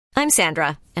I'm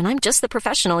Sandra, and I'm just the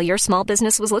professional your small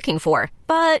business was looking for.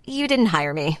 But you didn't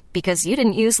hire me because you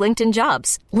didn't use LinkedIn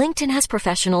Jobs. LinkedIn has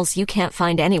professionals you can't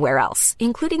find anywhere else,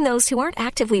 including those who aren't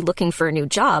actively looking for a new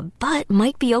job, but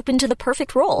might be open to the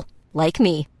perfect role, like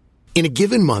me. In a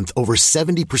given month, over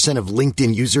 70% of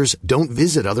LinkedIn users don't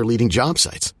visit other leading job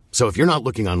sites. So if you're not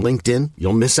looking on LinkedIn,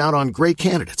 you'll miss out on great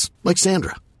candidates like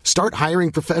Sandra. Start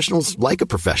hiring professionals like a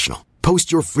professional.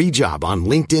 Post your free job on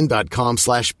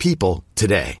linkedin.com/people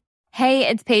today. Hey,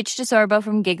 it's Paige DeSorbo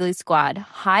from Giggly Squad.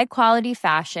 High quality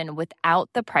fashion without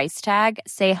the price tag.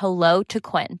 Say hello to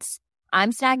Quince.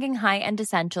 I'm snagging high-end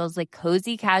essentials like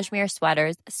cozy cashmere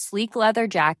sweaters, sleek leather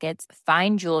jackets,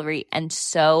 fine jewelry, and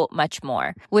so much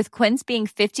more. With Quince being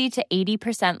 50 to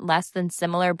 80% less than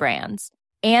similar brands.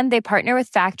 And they partner with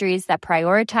factories that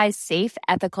prioritize safe,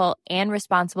 ethical, and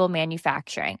responsible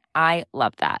manufacturing. I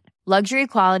love that. Luxury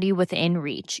quality within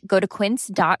reach. Go to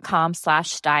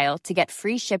quince.com/style to get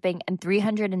free shipping and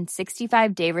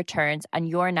 365-day returns on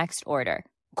your next order.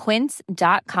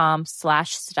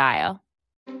 Quince.com/style.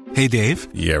 Hey, Dave.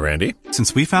 Yeah, Randy.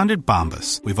 Since we founded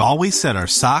Bombas, we've always said our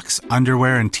socks,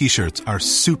 underwear, and T-shirts are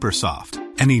super soft.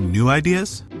 Any new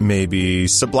ideas? Maybe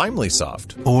sublimely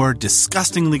soft. Or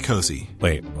disgustingly cozy.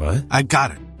 Wait, what? I got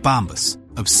it. Bombas.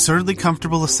 Absurdly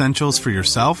comfortable essentials for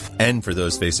yourself and for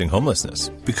those facing homelessness.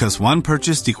 Because one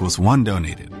purchased equals one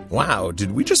donated. Wow,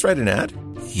 did we just write an ad?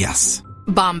 Yes.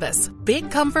 Bombas.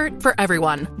 Big comfort for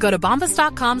everyone. Go to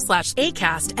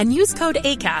bombas.com/ACAST and use code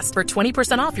ACAST for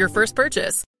 20% off your first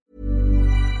purchase.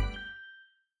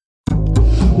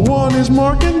 One is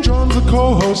Mark and John, the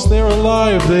co-hosts. They're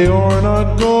alive, they are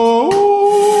not ghosts.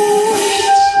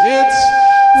 It's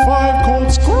 5 cold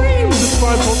screams. It's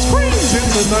 5 cold screams.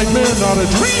 It's a nightmare, not a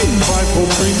dream. 5 cold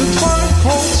screams. It's 5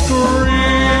 cold screams.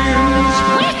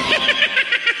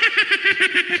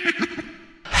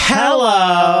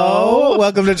 Hello.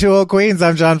 Welcome to Two Old Queens.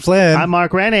 I'm John Flynn. I'm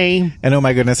Mark Rennie. And oh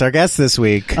my goodness, our guest this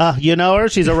week. You know her.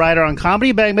 She's a writer on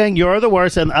Comedy Bang Bang, You're the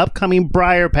Worst, and upcoming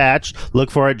Briar Patch. Look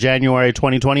for it January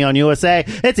 2020 on USA.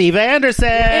 It's Eva Anderson.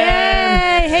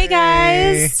 Yay! Hey,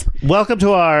 guys. Welcome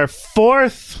to our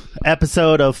 4th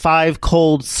episode of 5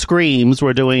 Cold Screams.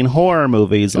 We're doing horror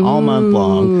movies all month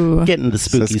long. Getting the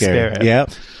spooky spirit.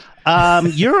 Yep.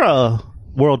 You're a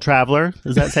world traveler,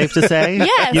 is that safe to say?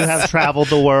 Yes. You have traveled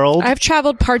the world. I've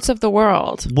traveled parts of the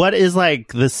world. What is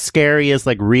like the scariest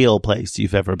like real place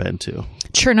you've ever been to?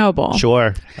 Chernobyl.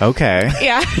 Sure. Okay.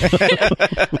 Yeah.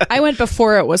 I went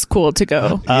before it was cool to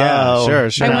go. Yeah, sure.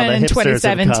 I went in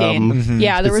 2017. Mm-hmm.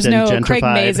 Yeah, there was no Craig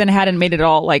Mazin hadn't made it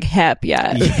all like hep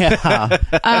yet. Yeah.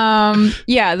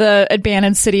 Yeah, the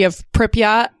abandoned city of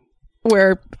Pripyat,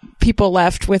 where people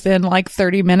left within like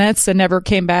 30 minutes and never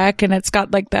came back, and it's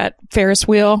got like that Ferris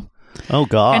wheel. Oh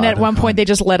god. And at one point they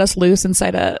just let us loose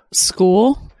inside a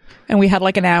school, and we had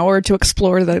like an hour to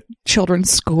explore the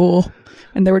children's school,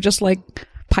 and there were just like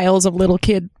piles of little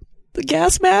kid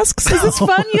gas masks. Is this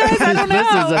fun, you guys? I don't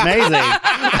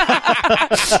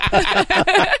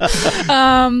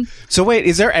know. So wait,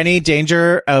 is there any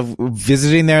danger of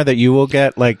visiting there that you will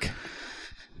get like...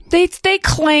 They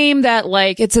claim that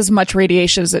like it's as much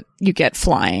radiation as that you get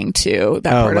flying to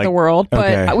that part of the world,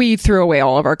 but we threw away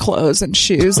all of our clothes and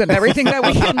shoes and everything that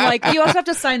we can. Like, you also have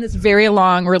to sign this very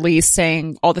long release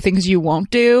saying all the things you won't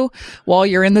do while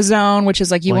you're in the zone, which is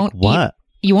like you won't eat.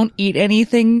 You won't eat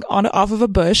anything off of a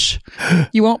bush.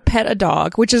 You won't pet a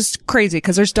dog, which is crazy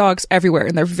because there's dogs everywhere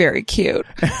and they're very cute.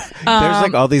 There's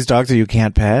like all these dogs that you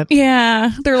can't pet.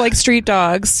 Yeah, they're like street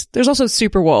dogs. There's also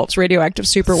super wolves, radioactive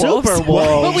super wolves.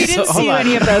 But we didn't see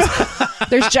any of those.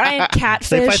 There's giant catfish.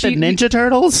 They fight the Ninja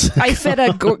Turtles? I fed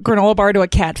a granola bar to a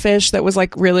catfish that was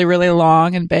like really, really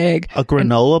long and big. A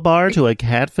granola bar to a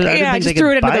catfish? I just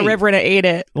threw it into the river and it ate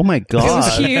it. Oh my god. It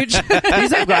was huge.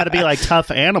 These have got to be like tough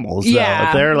animals, though. Yeah.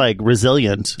 They're like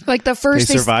resilient. Like the first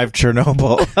they survived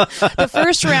Chernobyl. The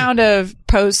first round of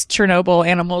post Chernobyl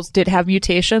animals did have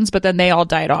mutations, but then they all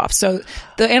died off. So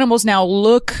the animals now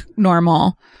look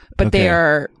normal, but they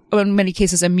are in many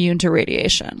cases immune to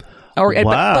radiation.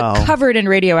 But covered in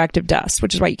radioactive dust,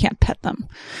 which is why you can't pet them.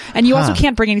 And you also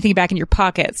can't bring anything back in your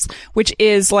pockets, which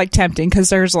is like tempting because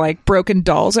there's like broken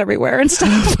dolls everywhere and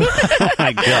stuff. Oh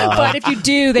my god. But if you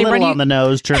do, they run you on the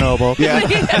nose, Chernobyl.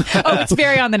 Oh, it's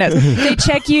very on the nose. They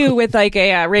check you with like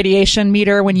a radiation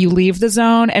meter when you leave the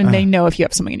zone, and they know if you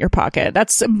have something in your pocket.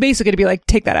 That's basically to be like,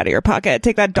 take that out of your pocket.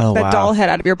 Take that doll head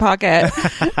out of your pocket.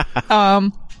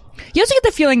 You also get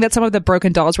the feeling that some of the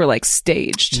broken dolls were like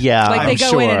staged. Yeah, like they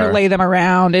go in and lay them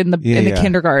around in the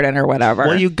kindergarten or whatever.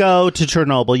 Well, you go to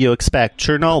Chernobyl, you expect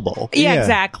Chernobyl. Yeah,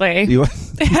 exactly.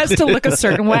 It has to look a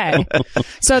certain way.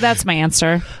 So that's my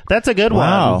answer. That's a good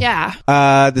one. Yeah.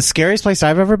 The scariest place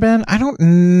I've ever been? I don't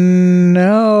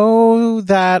know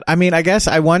that. I mean, I guess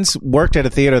I once worked at a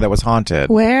theater that was haunted.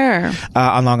 Where?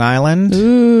 On Long Island.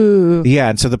 Ooh. Yeah,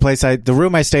 and so the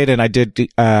room I stayed in, I did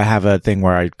have a thing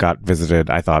where I got visited,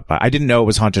 I thought, but I didn't know it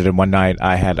was haunted. And one night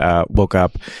I had woke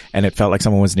up and it felt like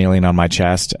someone was kneeling on my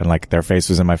chest and like their face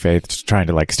was in my face trying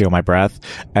to like steal my breath.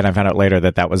 And I found out later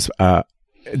that was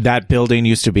that building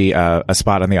used to be a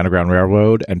spot on the Underground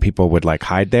Railroad, and people would like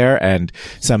hide there, and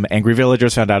some angry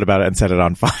villagers found out about it and set it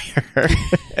on fire.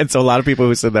 And so a lot of people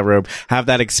who sit in that room have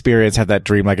that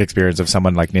dreamlike experience of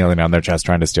someone like kneeling on their chest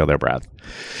trying to steal their breath.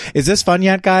 Is this fun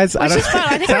yet, guys? I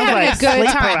think we're having a good sleep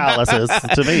time. paralysis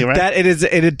to me, right? That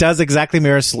it does exactly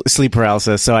mirror sleep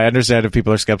paralysis, so I understand if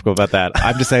people are skeptical about that.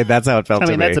 I'm just saying that's how it felt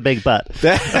to me. That's a big but.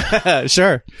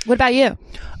 Sure. What about you?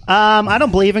 I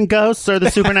don't believe in ghosts or the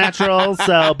supernatural,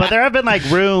 but there have been like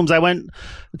rooms. I went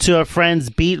to a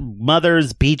friend's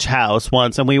mother's beach house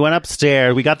once, and we went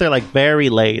upstairs. We got there like very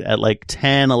late at like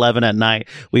 10, 11 at night.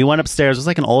 We went upstairs. It was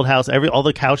like an old house. All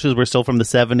the couches were still from the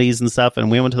 70s and stuff.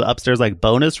 And we went to the upstairs like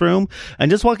bonus room,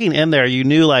 and just walking in there, you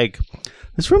knew like,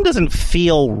 this room doesn't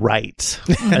feel right.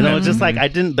 And it was just like,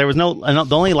 the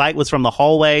only light was from the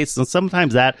hallway. So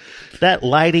sometimes that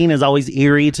lighting is always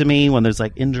eerie to me when there's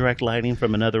like indirect lighting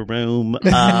from another room.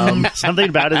 Something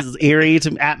about it is eerie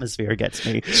to atmosphere gets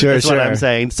me. Sure, That's what I'm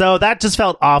saying. So that just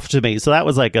felt off to me. So that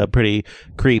was like a pretty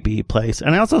creepy place.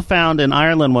 And I also found in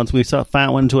Ireland once went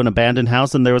into an abandoned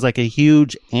house, and there was like a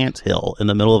huge anthill in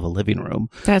the middle of a living room.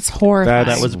 That's horrifying.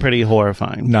 That was pretty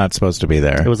horrifying. Not supposed to be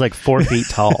there. It was like 4 feet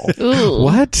tall. Ooh.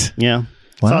 What? Yeah.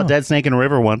 Wow. Saw a dead snake in a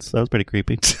river once. That was pretty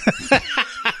creepy.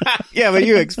 Yeah, but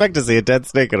you expect to see a dead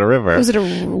snake in a river. Was it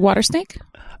a water snake?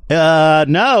 No,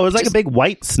 it was like a big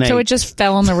white snake. So it just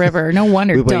fell in the river. No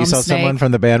wonder. Wait, you saw someone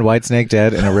from the band Whitesnake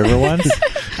dead in a river once?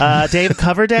 Dave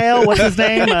Coverdale, what's his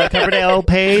name? Coverdale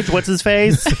Page, what's his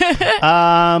face?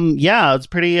 Yeah, it's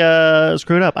pretty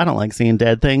screwed up. I don't like seeing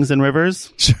dead things in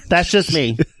rivers. That's just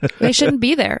me. They shouldn't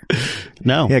be there.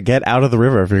 No. Yeah, get out of the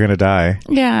river if you're going to die.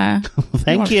 Yeah.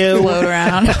 Thank you. Float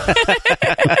around.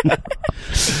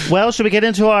 Well, should we get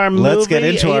into our movie? Let's get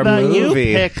into Ava, our movie.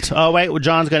 You picked. Oh, wait. Well,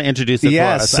 John's going to introduce it for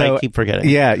us. So, I keep forgetting.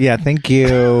 Yeah. Thank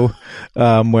you.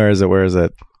 Where is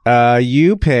it?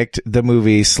 You picked the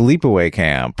movie Sleepaway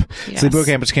Camp. Yes. Sleepaway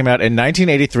Camp, which came out in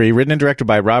 1983, written and directed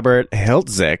by Robert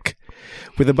Hiltzik,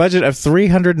 with a budget of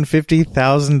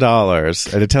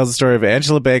 $350,000. And it tells the story of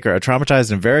Angela Baker, a traumatized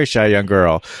and very shy young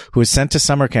girl who is sent to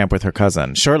summer camp with her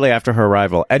cousin. Shortly after her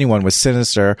arrival, anyone with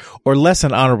sinister or less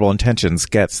than honorable intentions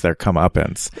gets their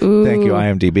comeuppance. Ooh. Thank you,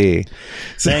 IMDb.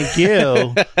 Thank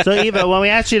you. So, Eva, when we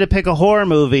asked you to pick a horror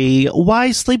movie, why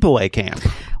Sleepaway Camp?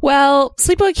 Well,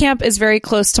 Sleepaway Camp is very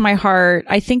close to my heart.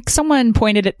 I think someone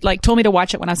told me to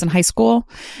watch it when I was in high school.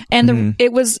 And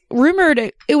it was rumored,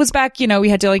 it was back, we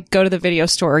had to like go to the video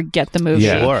store and get the movie.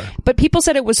 Yeah. Sure. But people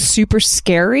said it was super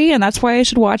scary, and that's why I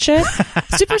should watch it.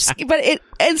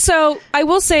 And so I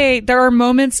will say there are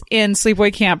moments in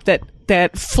Sleepaway Camp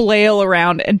that flail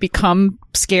around and become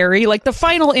scary. Like the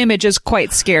final image is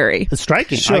quite scary. It's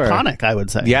striking. Sure. Iconic, I would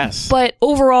say. Yes. But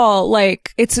overall,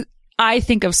 I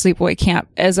think of Sleepaway Camp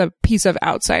as a piece of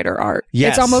outsider art.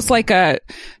 Yes. It's almost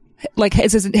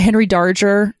is it Henry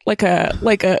Darger?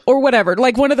 Or whatever.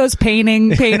 Like one of those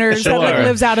painters Sure. that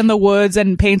lives out in the woods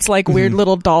and paints like weird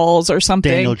little dolls or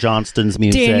something. Daniel Johnston's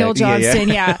music. Daniel Johnston,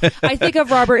 yeah. I think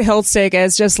of Robert Hiltzik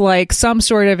as just like some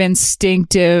sort of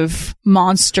instinctive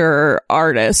monster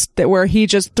artist where he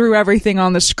just threw everything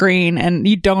on the screen and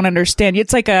you don't understand.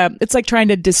 It's like trying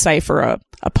to decipher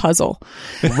a puzzle,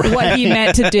 what he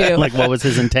meant to do. Like what was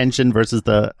his intention versus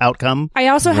the outcome? I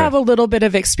also have a little bit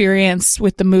of experience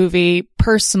with the movie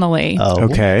personally. Oh,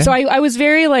 okay. So I was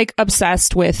very like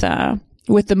obsessed with the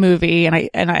movie, and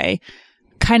I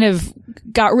kind of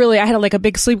I had like a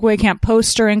big Sleepaway Camp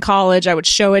poster in college. I would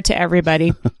show it to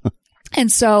everybody.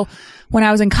 And so when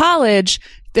I was in college,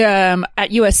 at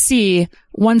USC,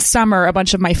 one summer, a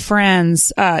bunch of my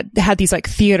friends had these like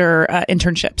theater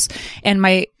internships,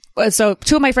 and so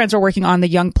two of my friends were working on the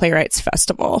Young Playwrights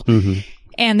Festival. Mm-hmm.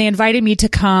 And they invited me to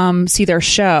come see their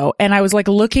show. And I was like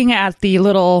looking at the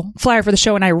little flyer for the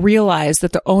show, and I realized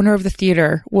that the owner of the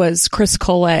theater was Chris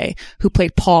Collet, who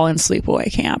played Paul in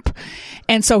Sleepaway Camp.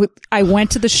 And so I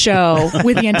went to the show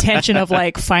with the intention of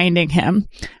like finding him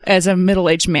as a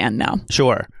middle-aged man now.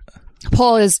 Sure.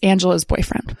 Paul is Angela's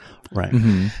boyfriend. Right.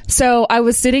 Mm-hmm. So I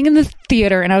was sitting in the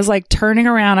theater and I was like turning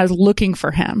around. I was looking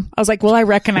for him. I was like, will I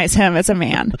recognize him as a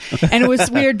man? And it was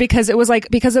weird because it was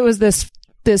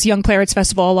this Young Playwrights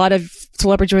Festival, a lot of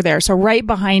celebrities were there. So right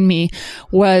behind me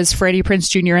was Freddie Prinze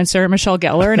Jr. and Sarah Michelle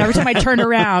Gellar. And every time I turned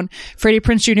around, Freddie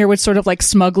Prinze Jr. would sort of like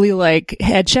smugly like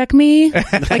head check me.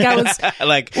 Like I was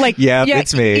yeah,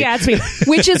 it's me. Yeah, it's me.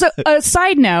 Which is a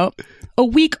side note. A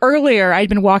week earlier, I'd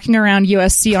been walking around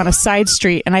USC on a side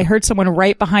street and I heard someone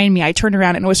right behind me. I turned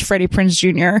around and it was Freddie Prinze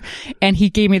Jr. and he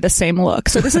gave me the same look.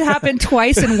 So this has happened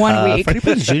twice in 1 week. Freddie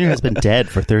Prinze Jr. has been dead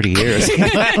for 30 years.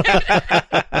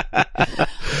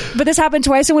 But this happened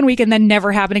twice in 1 week and then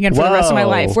never happened again for the rest of my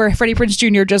life, where Freddie Prinze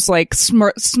Jr. just like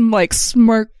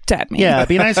smirked at me. Yeah, it'd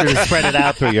be nicer to spread it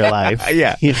out through your life.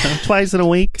 Yeah. You know, twice in a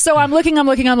week. So I'm looking,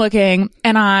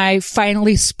 and I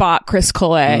finally spot Chris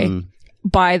Collet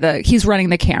he's running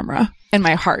the camera, and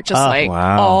my heart just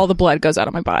all the blood goes out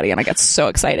of my body and I get so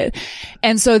excited.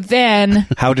 And so then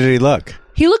how did he look?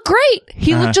 He looked great.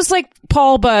 He looked just like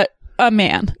Paul, but a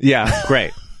man. Yeah,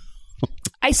 great.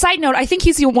 Side note, I think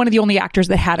he's one of the only actors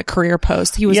that had a career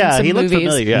post. He was in some he movies. looked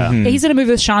familiar, yeah. Mm-hmm. He's in a movie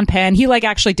with Sean Penn. He like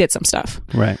actually did some stuff.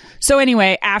 Right. So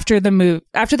anyway, after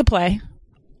the play,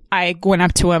 I went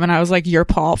up to him and I was like, "You're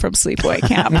Paul from Sleepaway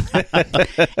Camp."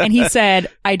 And he said,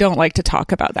 "I don't like to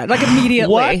talk about that." Like immediately.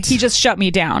 What? He just shut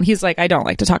me down. He's like, "I don't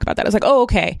like to talk about that." I was like, "Oh,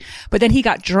 okay." But then he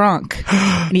got drunk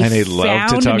and he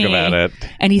loved to talk about it.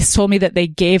 And he told me that they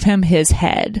gave him his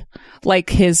head. Like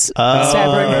his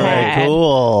severed head.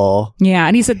 Cool. Yeah.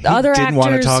 And he said the other actors didn't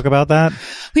want to talk about that.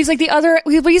 He's like what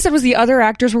he said was the other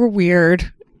actors were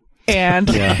weird. And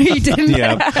he didn't,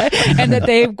 and that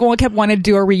they kept wanting to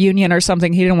do a reunion or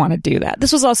something. He didn't want to do that.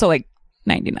 This was also like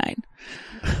 99.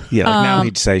 Yeah, like now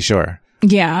he'd say sure.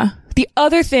 Yeah. The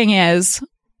other thing is,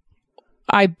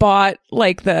 I bought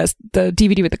like the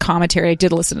DVD with the commentary. I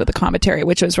did listen to the commentary,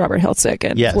 which was Robert Hiltzik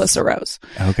and Felissa Rose.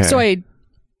 Okay. So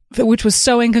which was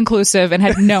so inconclusive and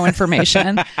had no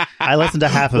information. I listened to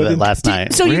half of it last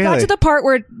night. So you got to the part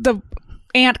where the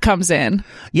aunt comes in.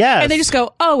 Yeah. And they just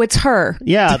go, "Oh, it's her."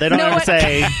 Yeah, they don't ever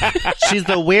say, "She's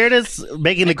the weirdest,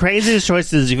 making the craziest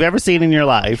choices you've ever seen in your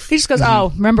life." He just goes,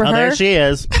 "Oh, remember her?" There she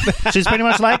is. She's pretty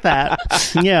much like that.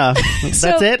 Yeah.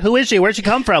 That's it. Who is she? Where'd she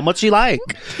come from? What's she like?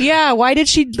 Yeah. Why did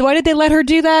they let her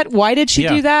do that? Why did she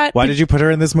do that? Why did you put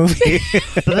her in this movie?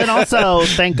 But then also,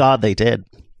 thank God they did.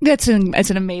 It's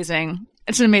an amazing.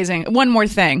 One more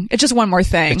thing. It's just one more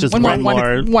thing. It's just one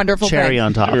more wonderful cherry thing.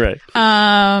 on top. Right.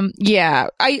 Yeah.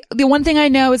 The one thing I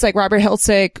know is like Robert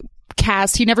Hiltzik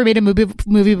cast. He never made a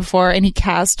movie before, and he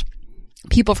cast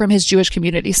people from his Jewish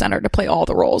community center to play all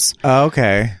the roles. Oh,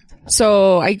 okay.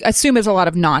 So I assume it's a lot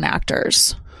of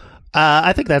non-actors.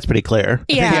 I think that's pretty clear.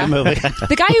 Yeah.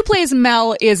 The guy who plays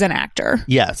Mel is an actor.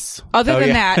 Yes. Other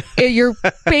than that, you're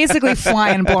basically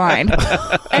flying blind.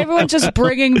 Everyone's just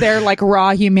bringing their like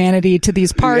raw humanity to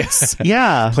these parts.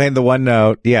 Yeah. Playing the one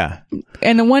note. Yeah.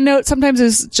 And the one note sometimes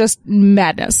is just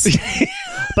madness.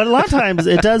 But a lot of times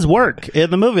it does work in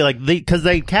the movie, like because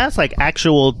they cast like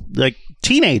actual like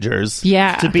teenagers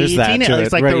to be teenagers.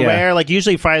 It's like the rare, like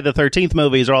usually Friday the 13th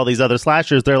movies or all these other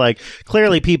slashers, they're like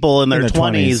clearly people in their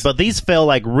 20s, but these feel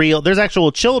like real. There's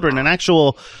actual children, and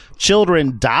actual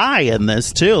children die in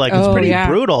this too. Like it's pretty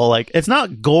brutal. Like it's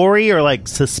not gory or like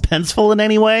suspenseful in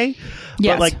any way,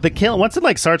 but like the kill, once it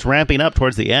like starts ramping up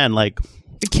towards the end, like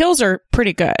the kills are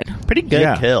pretty good. Pretty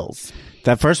good kills.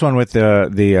 That first one with the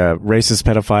racist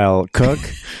pedophile cook.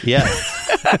 Yeah.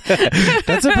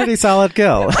 That's a pretty solid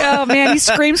kill. Oh man, he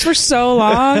screams for so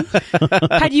long.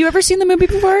 Had you ever seen the movie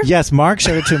before? Yes, Mark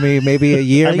showed it to me maybe a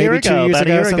year, maybe 2 years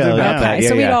ago. Something about that. Okay,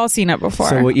 so we'd all seen it before.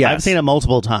 So, yes. I've seen it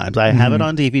multiple times. I have it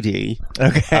on DVD.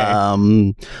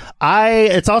 Okay.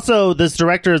 It's also, this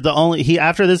director is the only,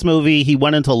 after this movie, he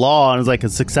went into law and was like a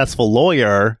successful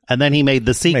lawyer, and then he made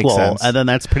the sequel, and then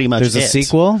that's pretty much There's a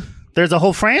sequel? There's a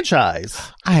whole franchise.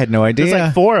 I had no idea. There's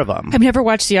like 4 of them. I've never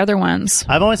watched the other ones.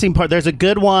 I've only seen there's a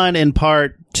good one in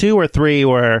part 2 or 3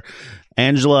 where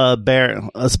Angela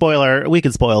spoiler, we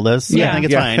can spoil this. Yeah, I think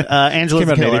it's fine. Angela's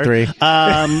the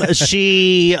killer.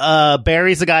 She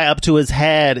buries the guy up to his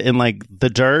head in like the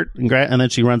dirt, and then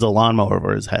she runs a lawnmower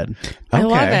over his head. I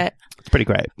love it. It's pretty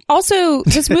great. Also,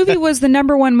 this movie was the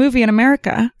 #1 movie in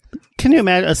America. Can you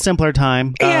imagine a simpler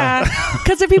time? Yeah,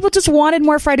 because if people just wanted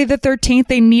more Friday the 13th,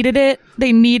 they needed it.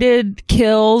 They needed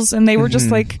kills, and they were just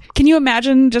like, can you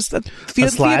imagine just a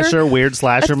slasher, weird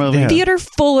slasher movie? Theater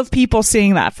full of people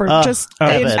seeing that for out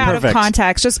of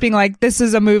context, just being like, this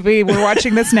is a movie, we're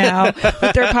watching this now,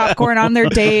 with their popcorn on their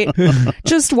date,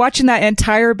 just watching that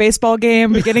entire baseball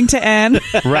game beginning to end.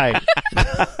 Right.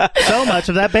 So much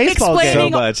of that baseball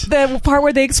game. Explaining the part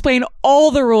where they explain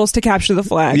all the rules to capture the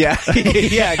flag. Yeah.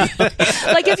 Yeah.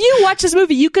 Like if you watch this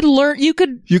movie, you could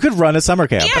run a summer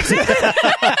camp. Yeah, exactly.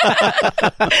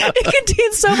 It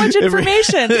contains so much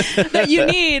information that you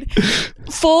need.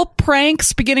 Full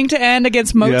pranks beginning to end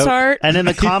against Mozart. And in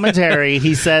the commentary,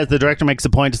 he says, the director makes a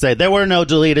point to say, there were no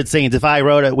deleted scenes. If I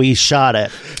wrote it, we shot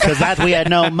it. Because we had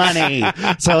no money.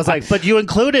 So it's like, but you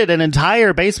included an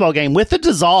entire baseball game with the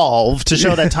dissolve to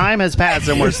show that time has passed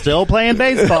and we're still playing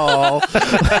baseball.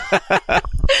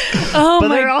 Oh, but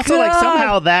my they're also God. like,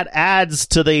 somehow that adds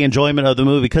to the enjoyment of the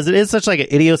movie because it is such like an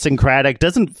idiosyncratic,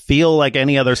 doesn't feel like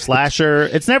any other slasher.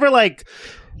 It's never like,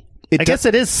 I guess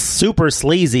it is super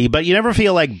sleazy, but you never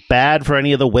feel like bad for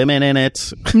any of the women in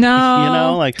it. No. You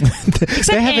know, like Except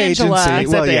they have Angela. agency. Except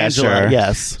Well, yeah, Angela, sure.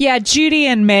 yes. Yeah, Judy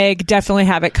and Meg definitely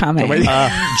have it coming.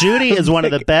 Judy is one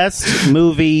of the best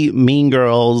movie mean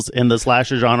girls in the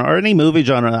slasher genre or any movie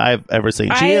genre I've ever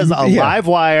seen. She is a live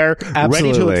wire,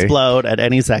 ready to explode at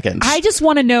any second. I just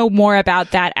want to know more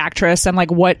about that actress and like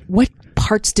what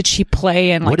parts did she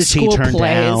play in like what did school she turn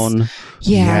plays? down?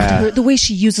 Yeah. The way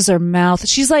she uses her mouth.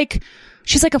 She's like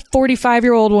a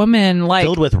 45-year-old woman, like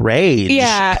filled with rage.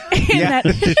 Yeah.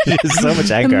 So much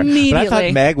anger. But I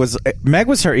thought Meg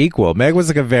was her equal. Meg was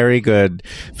like a very good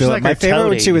villain. like My her favorite when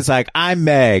toady. she was like, I'm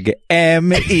Meg,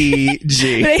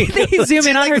 M-E-G. they zoom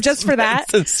in on her just for that.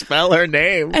 To spell her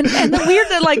name. And the weird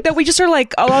that we just are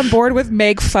like all on board with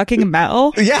Meg fucking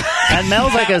Mel. Yeah. And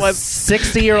Mel's like a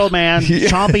 60-year-old man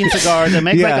chomping cigars and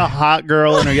Meg's like a hot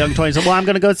girl in her young 20s. Well, I'm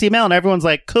going to go see Mel. And everyone's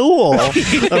like, cool.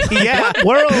 Yeah. What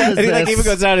world is And he this? like even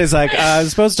goes out and he's like, I was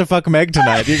supposed to fuck Meg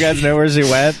tonight. Do you guys know where she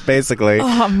went? Basically.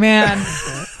 Oh man.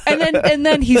 And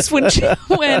then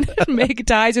when Meg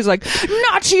dies, he's like,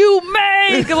 not you,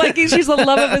 Meg! Like she's the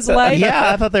love of his life.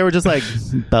 Yeah, I thought they were just like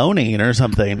boning or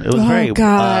something. It was very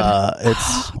God.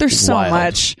 There's so wild.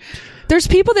 much. There's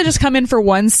people that just come in for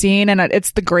one scene and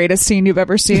it's the greatest scene you've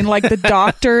ever seen. Like the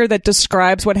doctor that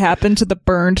describes what happened to the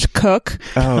burned cook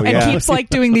and keeps like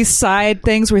doing these side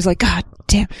things where he's like, God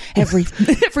damn, every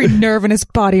nerve in his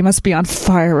body must be on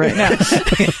fire right now.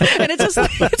 And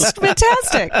it's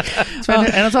fantastic.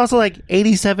 And it's also like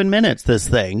 87 minutes, this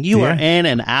thing. You are in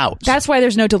and out. That's why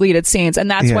there's no deleted scenes,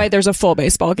 and that's why there's a full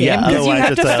baseball game. Yeah, Because you otherwise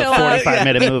have it's to a fill out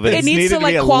 45-minute movie. It needs to be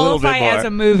like a little bit qualify more. as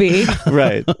a movie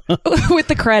Right. with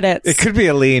the credits. It could be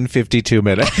a lean 52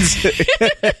 minutes.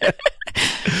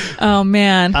 Oh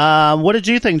man. What did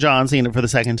you think, John, seeing it for the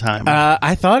second time?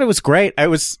 I thought it was great. I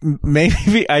just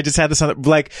had this on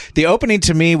like the opening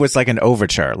to me was like an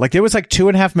overture. Like there was like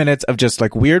 2.5 minutes of just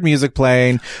like weird music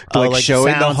playing, like showing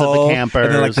the sounds of the whole campers.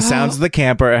 and then like the sounds of the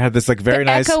camper. It had this like very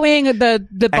nice echoing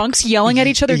the bunks yelling at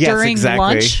each other Yes, during exactly.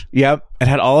 lunch. Yep. It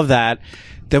had all of that.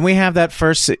 Then we have that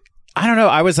first I don't know.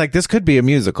 I was like, this could be a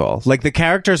musical. Like the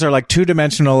characters are like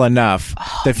 2-dimensional enough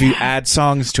that if you add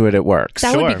songs to it, it works.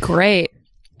 That would be great.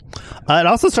 It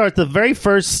also starts, the very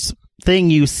first thing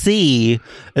you see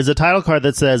is a title card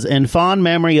that says, in fond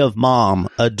memory of Mom,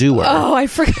 a doer. Oh, I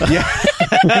forgot.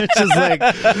 Which is like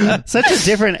such a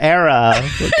different era.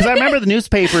 Because I remember the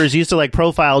newspapers used to like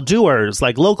profile doers,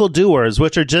 like local doers,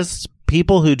 which are just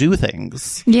people who do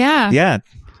things. Yeah. Yeah.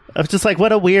 I was just like,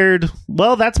 what a weird,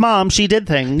 well, that's Mom. She did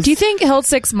things. Do you think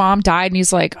Hildsick's mom died and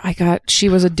he's like, she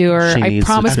was a doer. She I needs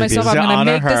promised to myself I'm To going to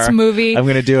honor make this her, movie. I'm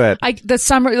going to do it. The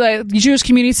summer, Jewish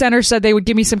Community Center said they would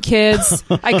give me some kids.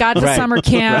 I got the Right. summer I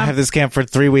camp. have this camp for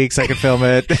 3 weeks. I can film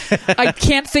it. I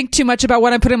can't think too much about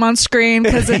what I'm putting on screen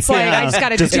because it's like, I just got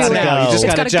to do Just gotta it. go. You just It's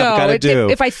gotta gotta jump, go. gotta do.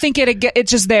 If I think it's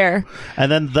just there.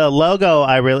 And then the logo,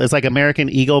 it's like American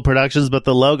Eagle Productions, but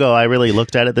the logo, I really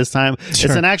looked at it this time.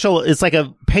 Sure. It's like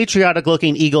a patriotic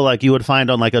looking eagle like you would find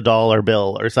on like a dollar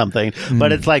bill or something.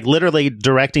 But it's like literally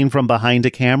directing from behind a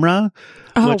camera,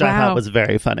 which I thought was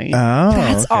very funny. Oh,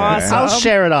 That's awesome. I'll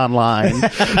share it online.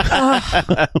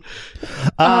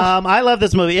 I love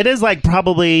this movie. It is like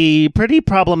probably pretty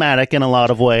problematic in a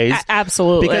lot of ways.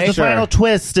 Absolutely. Because the final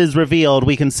twist is revealed,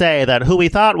 we can say that who we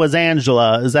thought was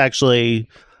Angela is actually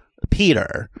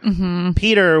Peter. Mm-hmm.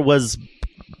 Peter was...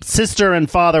 Sister and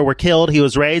father were killed. He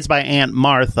was raised by Aunt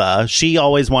Martha. She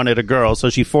always wanted a girl,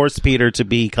 so she forced Peter to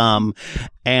become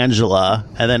Angela.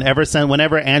 And then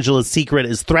whenever Angela's secret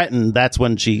is threatened, that's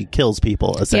when she kills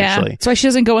people, essentially. Yeah. That's why she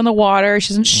doesn't go in the water. She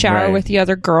doesn't shower with the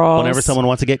other girls. Whenever someone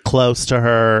wants to get close to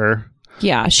her.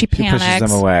 Yeah, she panics.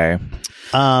 pushes them away.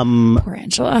 Poor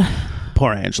Angela.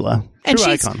 Poor Angela. And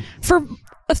True she's, icon. for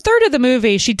a third of the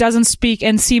movie, she doesn't speak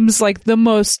and seems like the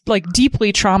most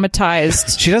deeply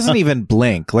traumatized. She doesn't even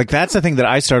blink. Like that's the thing that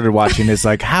I started watching is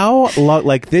like how long,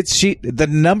 like the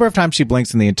number of times she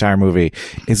blinks in the entire movie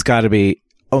has got to be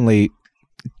only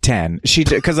 10.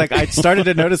 Because like I started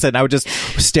to notice it and I would just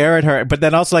stare at her, but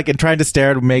then also like in trying to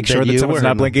stare to make sure that someone's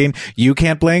not blinking, you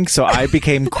can't blink. So I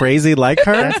became crazy like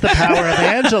her. That's the power of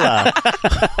Angela.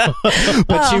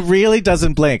 But she really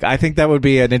doesn't blink. I think that would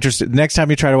be an interesting, next time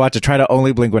you try to watch it, try to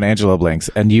only blink when Angela blinks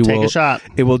and you Take a shot.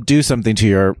 It will do something to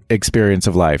your experience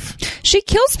of life. She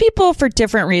kills people for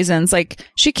different reasons. Like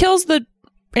she kills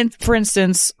for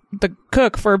instance, the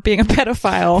cook for being a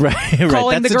pedophile,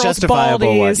 calling That's the girls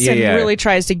baldies, and yeah. really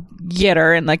tries to get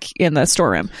her in the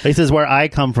storeroom. This is where I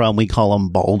come from. We call them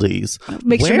baldies.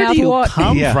 Makes where your mouth do you water.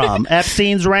 come from?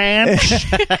 Epstein's Ranch.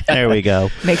 There we go.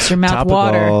 Makes your mouth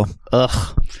water.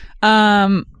 Ugh.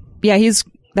 Yeah,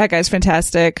 that guy's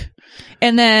fantastic.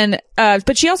 And then,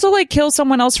 but she also like kills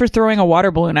someone else for throwing a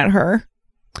water balloon at her.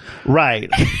 Right.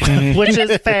 Which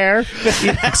is fair.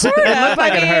 Sort It looked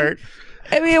like it hurt.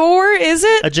 I mean, or is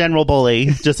it? A general bully.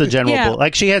 Just a general bully.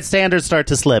 Like she had standards start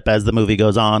to slip as the movie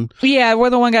goes on. Yeah, we're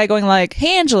the one guy going like,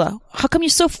 "Hey, Angela, how come you're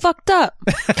so fucked up?"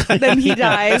 Then he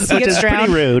dies. He Which gets is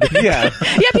drowned. pretty rude. Yeah.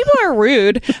 Yeah, people are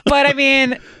rude, but I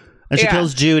mean, And she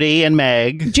kills Judy and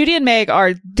Meg. Judy and Meg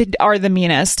are the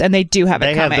meanest, and they do have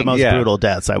it coming. They have the most brutal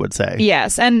deaths, I would say.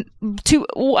 Yes, and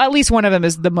at least one of them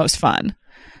is the most fun.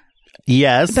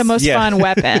 Yes. The most fun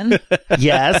weapon.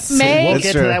 Yes. Meg, we'll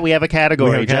get to that. We have a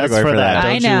category, just for that.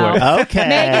 I Don't know. you worry. Okay.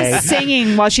 Meg is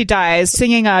singing while she dies,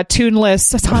 singing a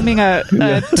tuneless, humming a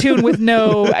tune with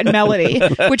no melody,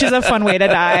 which is a fun way to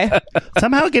die.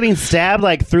 Somehow getting stabbed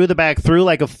like through the back, through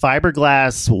like a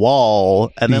fiberglass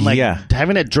wall, and then like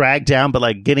having it dragged down, but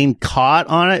like getting caught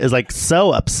on it is like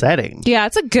so upsetting. Yeah,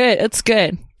 it's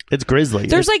good. It's grisly.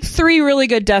 There's like 3 really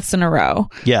good deaths in a row.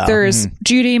 Yeah. There's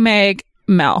Judy, Meg,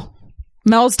 Mel.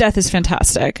 Mel's death is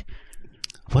fantastic.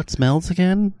 What's Mel's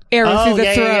again? Arrow through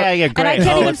the throat. Yeah, great. And I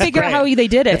can't even figure out how they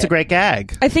did it. It's a great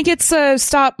gag. I think it's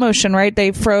stop motion, right?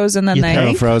 They froze and then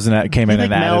they froze and that came in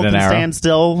and Mel added an can arrow. Stand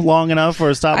still long enough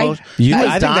for a stop motion. He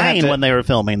was dying when they were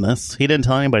filming this. He didn't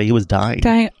tell anybody he was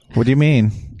dying. What do you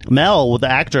mean? Mel, the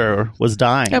actor, was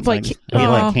dying. Of he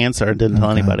had cancer and didn't tell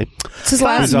anybody. It's his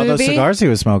last movie. All those cigars he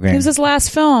was smoking. It was his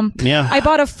last film. Yeah. I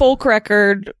bought a folk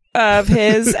record of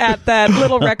his at that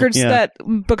little records that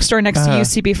bookstore next to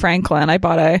UCB Franklin.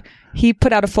 He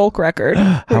put out a folk record.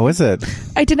 How is it?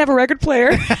 I didn't have a record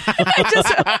player. But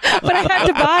I had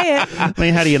to buy it. I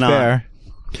mean, how do you not? Fair.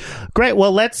 Great.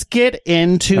 Well, let's get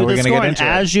into the scoring.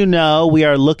 As you know, we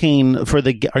are looking for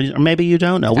or maybe you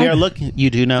don't know. We are looking. You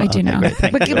do know. I do know.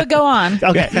 But go on.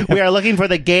 Okay. We are looking for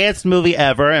the gayest movie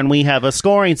ever, and we have a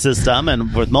scoring system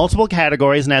and with multiple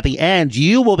categories. And at the end,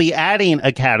 you will be adding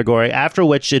a category after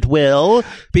which it will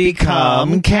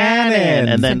become canon,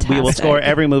 and then we will score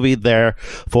every movie there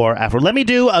for after. Let me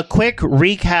do a quick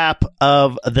recap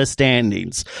of the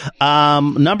standings.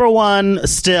 Number 1,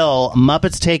 still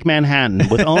Muppets Take Manhattan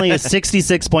with only a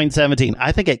 66.17.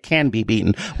 I think it can be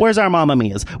beaten. Where's our Mamma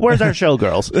Mia's? Where's our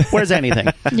Showgirls? Where's anything?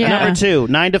 Number 2,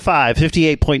 9 to 5,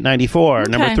 58.94.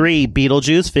 Number 3,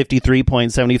 Beetlejuice,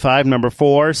 53.75. Number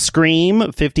 4, Scream,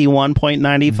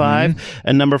 51.95.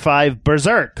 And number 5,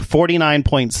 Berserk,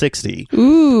 49.60.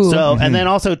 Ooh. So, and then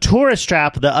also Tourist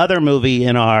Trap, the other movie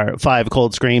in our 5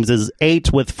 cold screams, is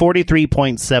 8 with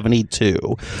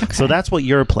 43.72. So that's what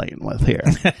you're playing with here.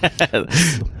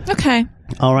 Okay.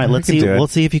 All right, let's see. We'll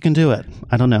see if you can do it.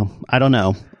 I don't know. Yeah, I don't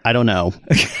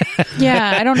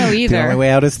know either. The only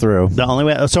way out is through. The only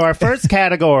way. So our first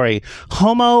category,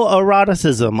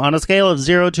 homoeroticism. On a scale of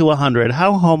 0 to 100,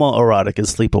 how homoerotic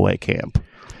is Sleepaway Camp?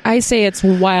 I say it's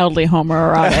wildly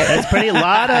homoerotic. It's pretty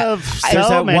lot of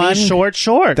so many shorts.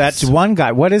 That's one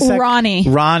guy. What is that? Ronnie.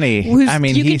 I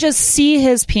mean, you can just see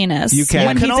his penis. You can.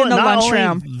 When he's in the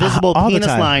lunchroom. Visible penis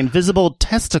line, visible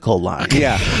testicle line.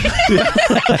 Yeah.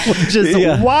 Which is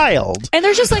wild. And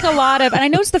there's just like a lot of, and I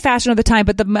know it's the fashion of the time,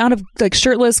 but the amount of like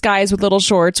shirtless guys with little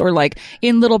shorts or like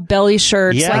in little belly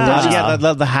shirts. Yeah.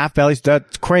 Like, the half bellies.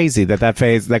 That's crazy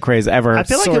that craze ever. I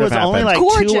feel like it was only like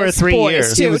gorgeous 2 or 3 boys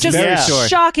years. too. Just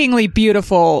shockingly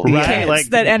beautiful kids like,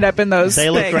 that end up in those they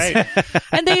things. Look great.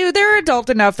 And they're adult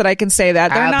enough that I can say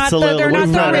that. They're Absolutely.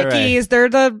 not the Rickies. They're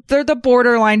the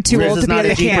borderline too old to be at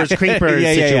the camp. Jeepers Creepers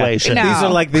situation. No.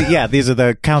 These are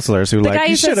the counselors who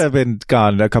you should have been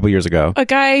gone a couple years ago. A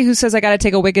guy who says I got to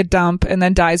take a wicked dump and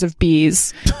then dies of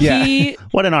bees. Yeah.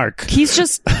 What an arc. He's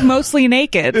just mostly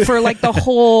naked for like the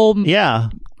whole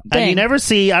And you never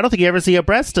see, I don't think you ever see a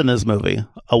breast in this movie.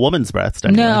 A woman's breast,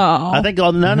 anyway. No. I think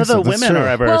none of the women are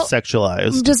ever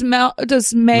sexualized.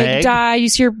 Does Meg die? You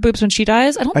see her boobs when she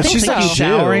dies? I don't think she's so. like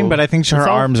showering, but I think her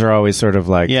arms are always sort of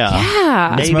like...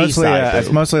 Yeah. It's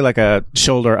mostly like a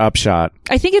shoulder up shot.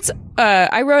 I think it's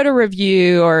I wrote a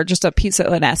review or just a piece of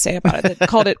an essay about it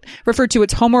that referred to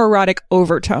its homoerotic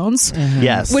overtones.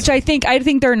 Yes. Which I think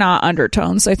they're not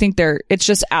undertones. I think it's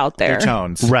just out there. They're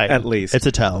tones. Right. At least. It's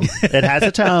a tone. It has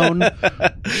a tone.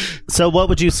 So what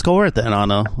would you score it then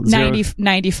on a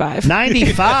 95.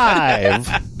 95.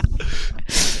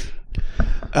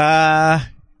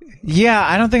 Yeah,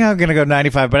 I don't think I'm going to go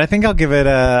 95, but I think I'll give it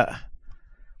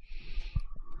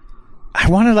I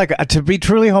wanted to be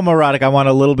truly homoerotic. I want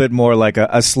a little bit more like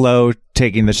a slow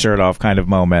taking the shirt off kind of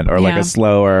moment, or like a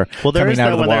slower coming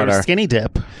out of the water. They're skinny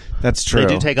dip. That's true. They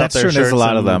do take off their shirts. There's a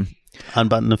lot of them.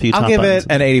 Unbutton a few top I'll give buttons.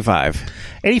 it an 85.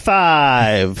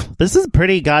 85. This is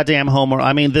pretty goddamn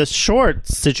I mean, this short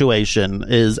situation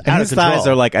is out of control. His thighs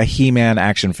are like a He-Man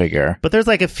action figure. But there's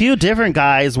like a few different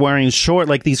guys wearing short,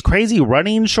 like these crazy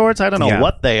running shorts. I don't know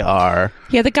what they are.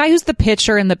 Yeah, the guy who's the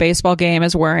pitcher in the baseball game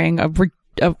is wearing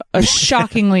a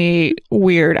shockingly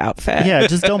weird outfit. Yeah,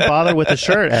 just don't bother with the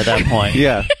shirt at that point.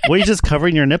 Yeah. What are you just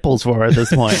covering your nipples for at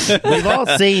this point? We've all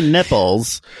seen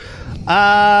nipples.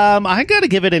 I'm gonna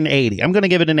give it an 80. I'm gonna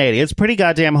give it an 80. It's pretty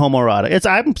goddamn homoerotic. It's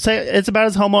about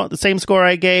as the same score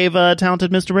I gave Talented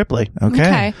Mr. Ripley.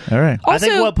 Okay. All right. Also, I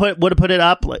think what would have put it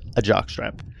up like a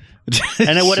jockstrap.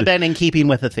 And it would have been in keeping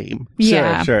with the theme.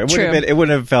 Yeah, sure. True. It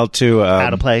wouldn't have felt too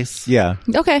out of place. Yeah.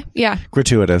 Okay. Yeah.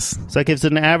 Gratuitous. So it gives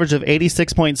it an average of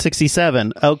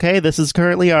 86.67. Okay, this is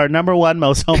currently our number one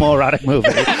most homoerotic movie.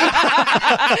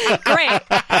 Great.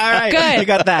 All right. Good. We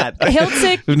got that.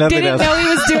 Hiltzik didn't know he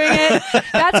was doing it.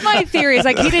 That's my theory. Is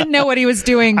like he didn't know what he was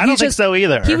doing. I don't think so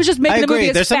either. He was just making the movie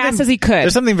as fast as he could.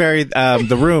 There's something very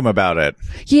The Room about it.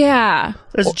 Yeah.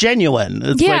 It's genuine.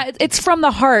 It's from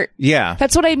the heart. Yeah.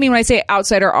 That's what I mean when I say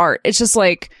outsider art. It's just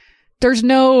like there's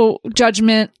no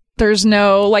judgment. There's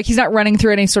no he's not running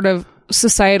through any sort of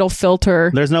societal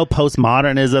filter. There's no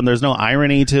postmodernism. There's no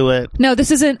irony to it. No,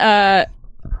 this isn't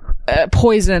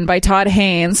Poison by Todd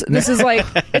Haynes. This is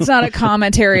it's not a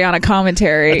commentary on a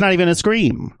commentary. It's not even a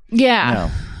scream. Yeah.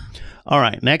 No. All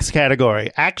right, next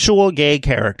category. Actual gay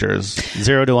characters,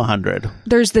 0 to 100.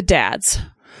 There's the dads.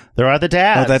 There are the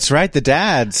dads. Oh, that's right, the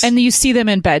dads. And you see them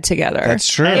in bed together. That's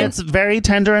true. And it's very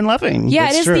tender and loving. Yeah,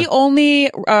 That's it is true. the only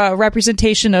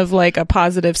representation of a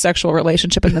positive sexual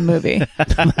relationship in the movie.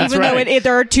 Even though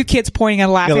there are two kids pointing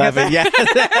and laughing at them. Yeah.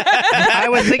 I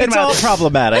was thinking It's about all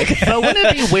problematic. But wouldn't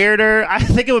it be weirder? I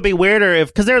think it would be weirder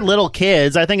because they're little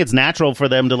kids. I think it's natural for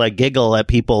them to giggle at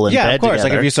people in bed Yeah, of course. together.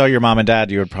 Like if you saw your mom and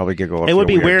dad, you would probably giggle. It would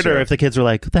be weirder too. if the kids were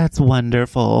like, "That's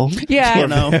wonderful." Yeah. You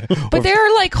know? But they're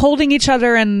holding each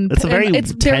other and It's a very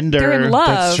tender. They're in love.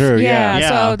 That's true,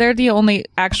 yeah. So they're the only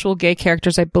actual gay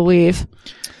characters, I believe.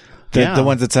 The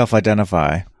ones that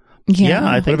self-identify. Yeah,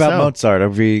 I What think about so. Mozart? Are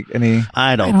we any?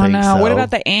 I don't I don't think know. so. What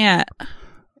about the aunt?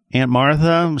 Aunt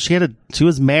Martha? She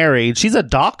was married. She's a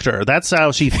doctor. That's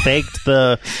how she faked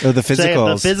the The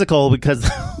physicals. the physical because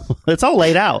it's all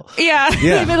laid out. Yeah.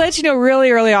 Yeah. They let you know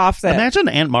really early off that. Imagine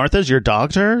Aunt Martha's your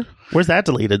doctor. Where's that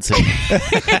deleted scene?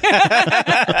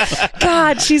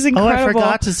 God, she's Oh, incredible. I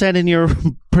forgot to send in your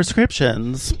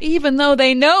prescriptions. Even though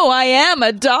they know I am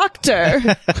a doctor.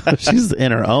 She's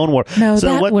in her own world. No, So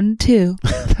that wouldn't too.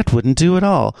 That wouldn't do at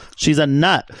all. She's a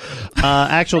nut.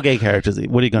 Actual gay characters.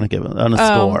 What are you going to give it on a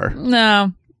score?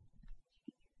 No.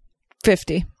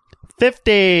 50.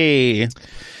 50.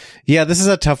 Yeah, this is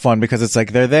a tough one because it's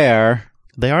they're there.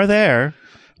 They are there.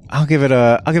 I'll give it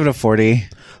a 40.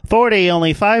 40,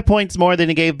 only 5 points more than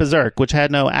he gave Berserk, which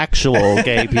had no actual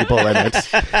gay people in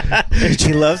it.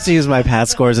 She loves to use my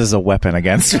past scores as a weapon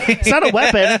against me. It's not a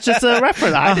weapon, it's just a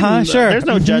reference. Sure. There's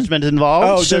no judgment involved.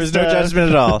 Oh, It's there's just, no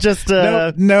judgment at all. Just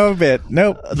no bit.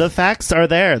 Nope. the facts are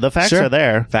there. The facts Sure. are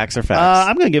there. Facts are facts.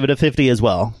 I'm going to give it a 50 as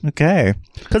well. Okay.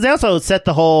 Because they also set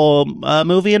the whole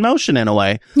movie in motion in a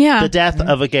way. Yeah. The death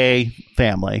of a gay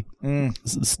family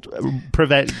creates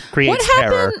What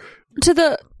terror. happened to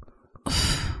the...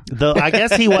 I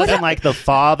guess he wasn't like the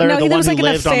father, No, the there one was who an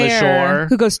lived on the affair. shore.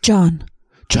 Who goes, John?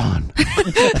 John.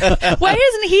 Why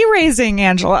isn't he raising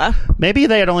Angela? Maybe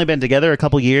they had only been together a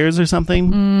couple years or something.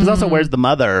 Because also, where's the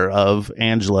mother of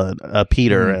Angela,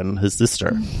 Peter, and his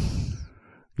sister?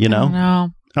 You know?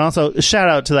 No. Also, shout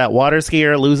out to that water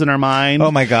skier losing her mind.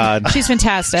 Oh my God. She's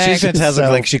fantastic. She's fantastic.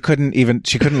 So- She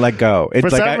couldn't let go. It's For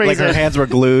some like her reason- hands were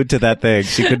glued to that thing.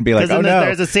 She couldn't be like, Because oh no.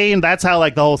 there's a scene, that's how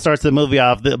the whole starts the movie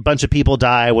off. A bunch of people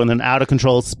die when an out of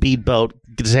control speedboat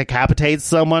decapitates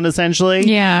someone, essentially.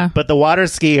 Yeah. But the water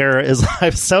skier is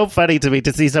so funny to me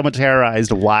to see someone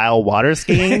terrorized while water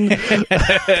skiing. Also,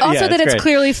 Yeah, that it's great.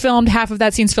 clearly filmed. Half of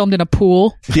that scene's filmed in a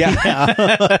pool.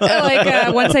 Yeah.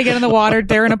 Once they get in the water,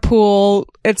 they're in a pool.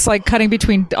 It's cutting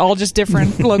between all just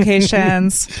different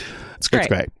locations. It's great. It's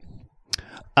great.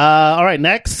 All right,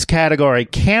 next category,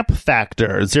 camp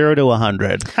factor, 0 to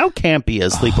 100. How campy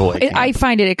is Sleepaway Camp? I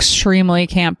find it extremely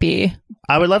campy.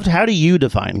 I would love to. How do you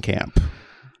define camp?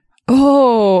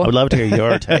 Oh, I would love to hear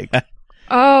your take.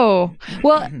 Oh,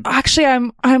 well, actually,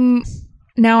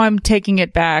 I'm taking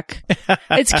it back.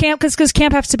 It's camp because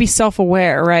camp has to be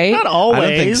self-aware, right? Not always. I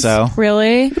don't think so.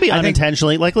 Really? It could be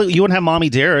unintentionally. Like, you wouldn't have Mommy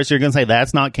Dearest. You're going to say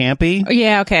that's not campy?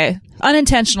 Yeah, okay.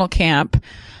 Unintentional camp.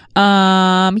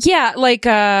 Yeah, like,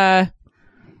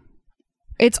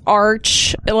 it's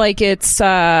arch. Like, it's,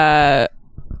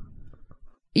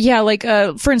 yeah, like,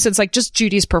 for instance, like just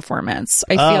Judy's performance,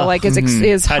 I feel like is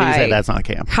How high. do you say that's not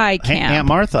camp? High camp. Aunt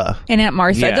Martha. And Aunt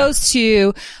Martha. Yeah. Those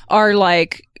two are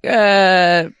like,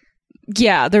 yeah,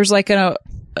 there's like I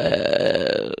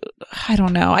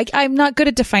don't know. I'm not good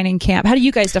at defining camp. How do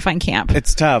you guys define camp?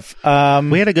 It's tough.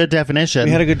 We had a good definition.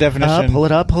 We had a good definition. Pull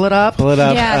it up. Pull it up.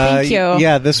 Yeah, thank you.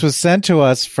 Yeah, this was sent to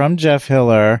us from Jeff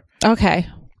Hiller. Okay.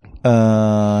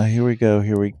 Here we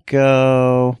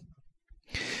go.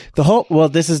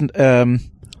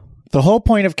 The whole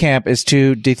point of camp is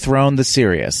to dethrone the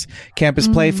serious. Camp is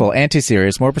playful,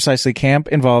 anti-serious. More precisely, camp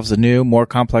involves a new, more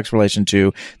complex relation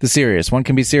to the serious. One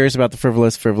can be serious about the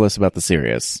frivolous, frivolous about the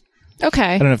serious.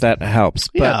 Okay. I don't know if that helps,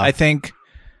 but I think,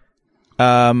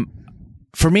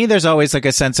 for me, there's always like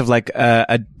a sense of like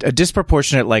a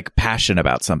disproportionate like passion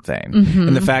about something,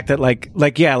 and the fact that like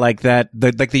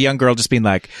the young girl just being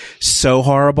like so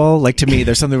horrible. Like to me,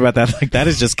 there's something about that. Like that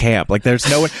is just camp. Like there's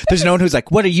no one who's like,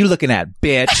 what are you looking at,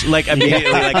 bitch? Like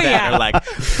immediately like that, Yeah. or like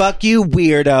fuck you,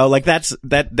 weirdo. Like that.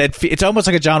 It's almost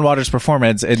like a John Waters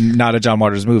performance and not a John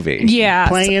Waters movie. Yeah.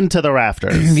 Playing to the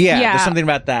rafters. Yeah, Yeah. there's something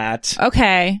about that.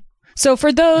 Okay. So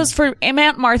for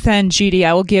Aunt Martha and Judy,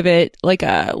 I will give it like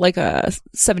a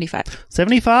 75.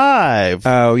 75.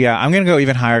 Oh yeah, I'm gonna go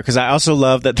even higher because I also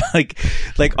love that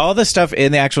like all the stuff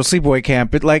in the actual Sleepaway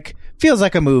Camp. It like feels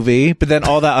like a movie, but then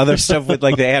all that other stuff with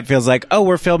like the aunt feels like, oh,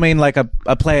 we're filming like a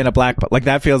play in a black box. Like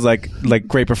that feels like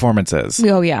great performances.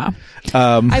 Oh yeah.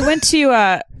 I went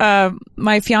to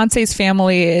my fiance's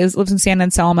family lives in San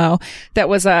Anselmo. That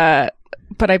was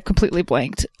but I completely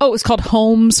blanked. Oh, it was called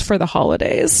Homes for the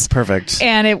Holidays. Perfect.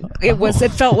 And it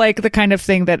felt like the kind of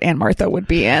thing that Aunt Martha would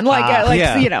be in.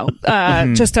 Yeah. You know,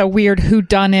 just a weird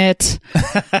whodunit,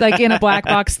 like in a black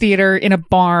box theater, in a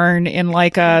barn, in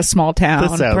like a small town.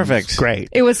 This sounds Perfect. Great.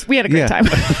 We had a great time.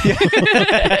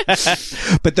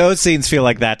 But those scenes feel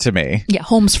like that to me. Yeah,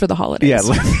 Homes for the Holidays. Yeah,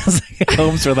 it feels like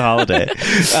Homes for the Holiday,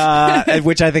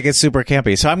 which I think is super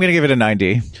campy. So I'm going to give it a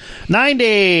 90.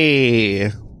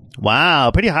 90.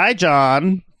 Wow, pretty high,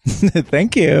 John.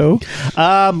 Thank you.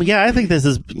 Yeah, I think this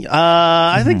is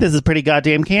pretty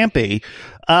goddamn campy.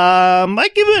 I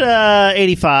give it a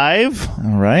 85.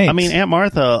 All right. I mean, Aunt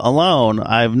Martha alone,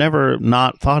 I've never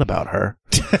not thought about her.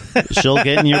 She'll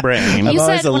get in your brain. You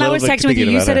always said a when I little was bit texting with you,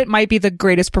 thinking you about said it. it might be the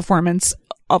greatest performance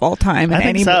of all time in I think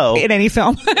any so. in any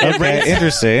film. Okay,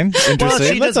 interesting. Well,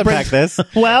 Interesting. she Let's just unpack brings- this.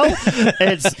 Well,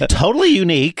 it's totally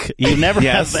unique. You never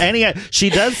Yes. have any. She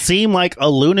does seem like a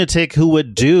lunatic who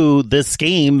would do this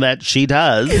scheme that she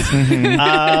does.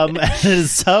 It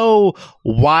is so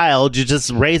wild. It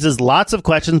just raises lots of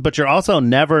questions, but you're also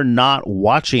never not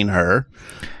watching her.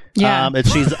 Yeah.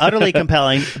 She's utterly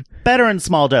compelling. Better in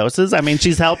small doses. I mean,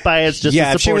 she's helped by it's just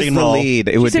Yeah, a if she was supporting the role. lead,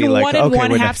 it would She's be in like one and okay,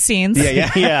 one wait, half scenes.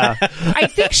 Yeah. Yeah. I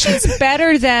think she's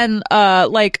better than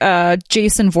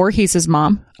Jason Voorhees'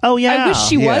 mom. Oh yeah. I wish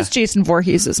she was Jason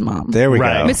Voorhees' mom. There we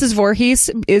Right. go. Mrs. Voorhees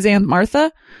is Aunt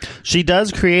Martha. She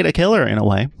does create a killer in a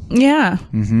way. Yeah.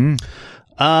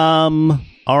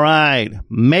 All right.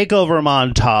 Makeover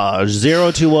montage,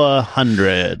 0 to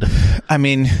 100. I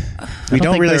mean, we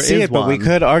don't think really there see is it, but we one.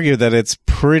 could argue that it's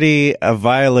pretty a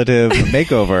violative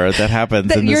makeover that happens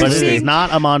That in this you're But it movie. seeing- is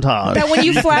not a montage. That when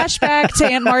you flash back to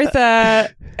Aunt Martha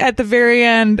at the very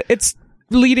end, it's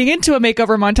leading into a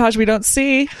makeover montage we don't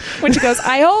see. When she goes,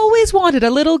 I always wanted a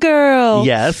little girl.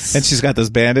 Yes. And she's got those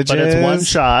bandages. But it's one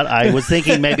shot. I was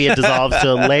thinking maybe it dissolves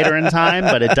to later in time,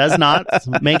 but it does not,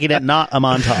 making it not a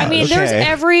montage. I mean, there's Okay.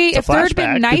 if there had flashback.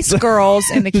 been nice girls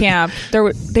in the camp,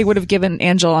 they would have given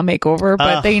Angela a makeover,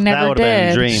 but they that never would have been a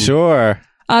did. dream. Sure.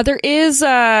 There is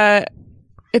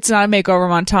it's not a makeover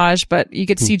montage, but you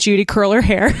could see Judy curl her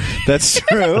hair. That's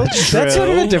true. That's sort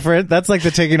of a different. That's like the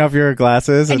taking off your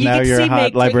glasses and And you now can you're a see hot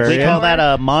make- We librarian. call that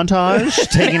a montage,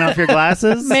 taking off your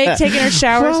glasses. Meg taking her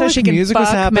shower so she can music fuck was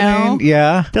happening. Mel.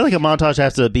 Yeah. I feel like a montage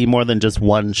has to be more than just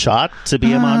one shot to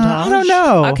be a montage. I don't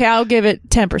know. Okay, I'll give it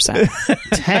 10%.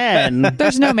 10.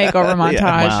 There's no makeover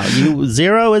montage. Wow,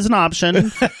 0 is an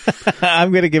option.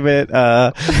 I'm gonna give it.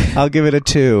 I'll give it a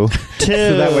 2. So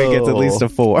that way it gets at least a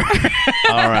 4.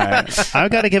 All right.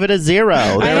 I've got to give it a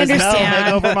 0. There is no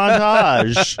makeover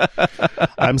montage.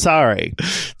 I'm sorry.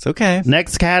 It's okay.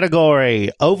 Next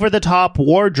category, over-the-top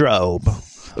wardrobe.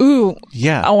 Ooh.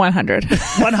 Yeah. A 100.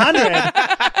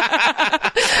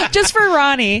 100. Just for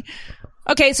Ronnie.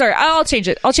 Okay, sorry. I'll change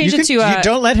it. I'll change it to... you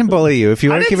don't let him bully you. If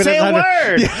you want to give it a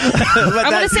word.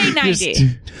 I'm going to say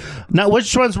 90. Now,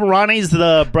 which one's Ronnie's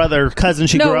the cousin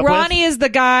she grew up with? No, Ronnie is the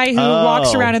guy who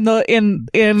walks around in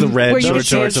the red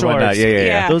shorts and whatnot.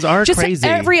 Yeah. Those are just crazy.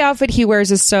 Every outfit he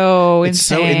wears is so it's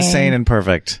insane. so insane and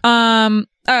perfect.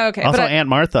 Okay. Also, Aunt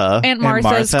Martha. Aunt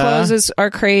Martha's clothes are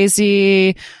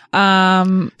crazy.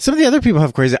 Some of the other people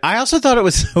have crazy. I also thought it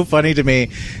was so funny to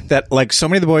me that like so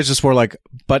many of the boys just wore like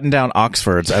button-down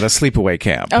Oxfords at a sleepaway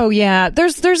camp. Oh yeah,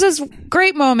 there's this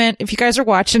great moment if you guys are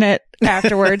watching it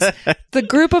afterwards. The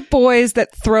group of boys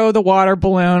that throw the water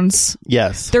balloons.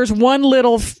 Yes. There's one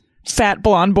little fat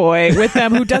blonde boy with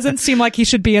them who doesn't seem like he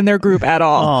should be in their group at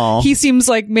all. Aww. He seems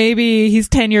like maybe he's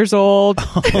 10 years old.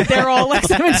 They're all like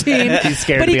 17. He's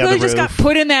scared but to he be on clearly the just roof. got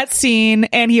put in that scene,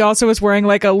 and he also was wearing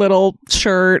like a little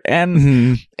shirt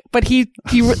and. But he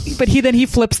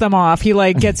flips them off. He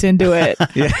like gets into it.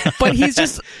 But he's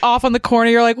just off on the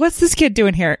corner. You're like, what's this kid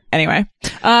doing here? Anyway.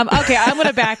 Okay, I'm going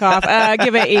to back off.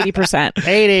 Give it 80%.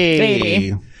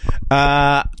 80.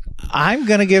 I'm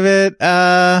going to give it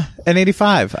an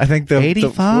 85. I think the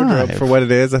 85. The wardrobe for what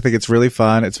it is, I think it's really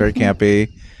fun. It's very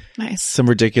campy. Nice. Some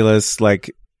ridiculous,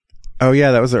 like, oh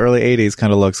yeah, that was the early 80s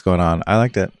kind of looks going on. I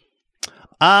liked it.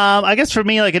 I guess for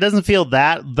me, like, it doesn't feel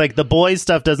that, like, the boys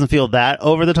stuff doesn't feel that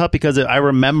over the top because I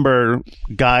remember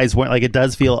guys weren't, like, it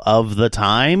does feel of the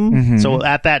time. Mm-hmm. So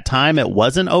at that time, it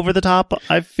wasn't over the top,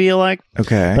 I feel like.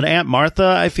 Okay. But Aunt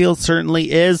Martha, I feel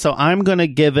certainly is. So I'm going to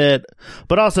give it,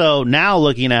 but also now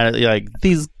looking at it, like,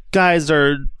 these guys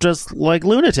are just like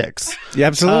lunatics. Yeah,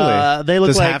 absolutely. They look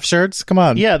those like half shirts. Come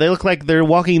on. Yeah, they look like they're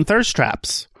walking thirst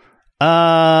traps.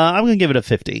 I'm going to give it a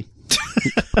 50.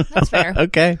 That's fair.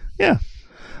 Okay. Yeah.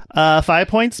 5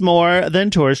 points more than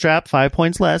Tourist Trap, 5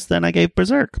 points less than I gave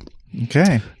Berserk.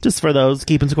 Okay. Just for those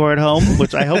keeping score at home,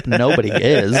 which I hope nobody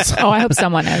is. Oh, I hope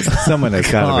someone is. Someone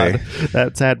has gotta be.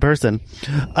 That sad person.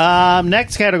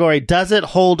 Next category, does it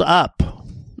hold up?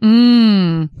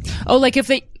 Oh, like if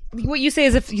what you say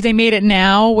is if they made it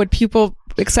now, would people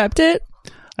accept it?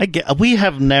 We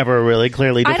have never really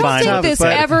clearly defined. I don't think this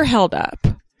ever held up.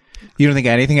 You don't think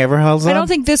anything ever held up? I don't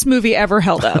think this movie ever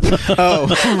held up. Oh,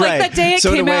 right. Like the day it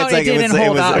came out, it didn't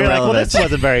hold up. You're like, well, this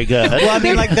wasn't very good. Well, I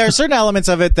mean, like, there are certain elements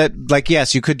of it that, like,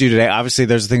 yes, you could do today. Obviously,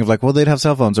 there's a thing of, like, well, they'd have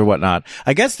cell phones or whatnot.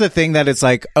 I guess the thing that it's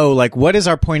like, oh, like, what is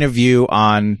our point of view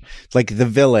on, like, the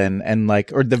villain and,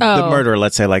 like, or the murderer,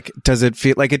 let's say, like, does it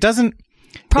feel, like, it doesn't,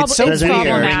 it's so does anything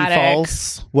ring problematic.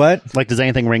 false? What? Like, does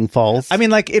anything ring false? I mean,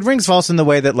 like, it rings false in the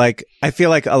way that, like, I feel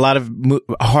like a lot of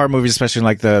horror movies, especially in,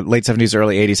 like, the late 70s,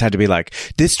 early 80s, had to be like,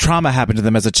 this trauma happened to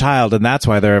them as a child, and that's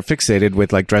why they're fixated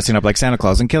with, like, dressing up like Santa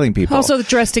Claus and killing people. Also, the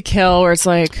Dress to Kill, where it's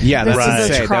like, yeah, this that's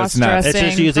is a cross-dressing It's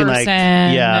just using, person.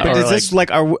 like, yeah. But or is this,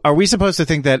 like, are we supposed to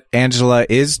think that Angela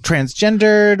is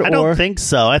transgendered? I don't think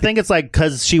so. I think it's like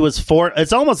because she was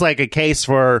it's almost like a case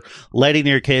for letting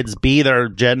your kids be their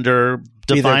gender,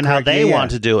 define how they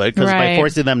want to do it. Because by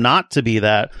forcing them not to be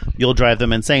that, you'll drive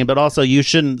them insane. But also, you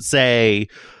shouldn't say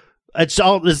it's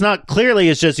not clearly.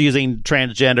 It's just using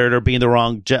transgendered or being the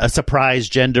wrong a surprise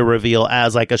gender reveal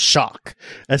as like a shock.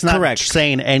 It's not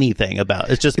saying anything about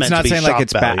it. It's just meant not to be saying like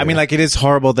it's value. bad. I mean, like, it is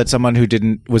horrible that someone who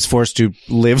was forced to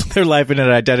live their life in an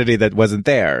identity that wasn't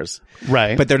theirs.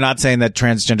 Right. But they're not saying that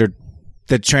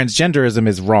transgenderism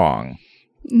is wrong.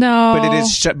 No, but it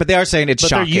is. But they are saying it's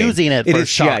shocking. They're using it for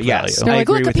shock value. Yes, they're like,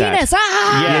 look, a penis.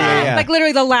 Ah! Yeah. Like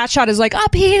literally, the last shot is like a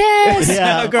penis.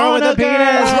 Yeah, a girl with a penis.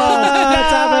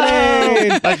 What's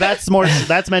happening? Like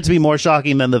that's meant to be more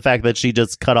shocking than the fact that she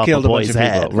just cut off Killed a boy's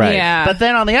head. People. Right. Yeah. But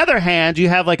then on the other hand, you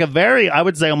have like a very, I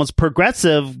would say, almost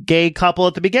progressive gay couple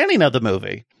at the beginning of the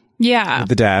movie. Yeah.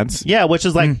 The dads. Yeah, which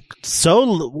is like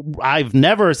I've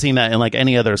never seen that in like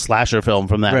any other slasher film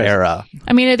from that era.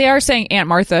 I mean, they are saying Aunt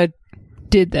Martha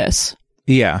did this.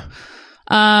 Yeah.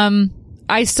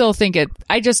 I still think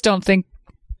I just don't think.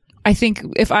 I think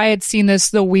if I had seen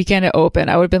this the weekend it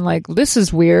opened, I would have been like, "This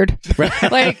is weird."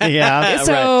 Like, yeah.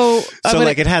 So,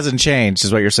 like, it hasn't changed,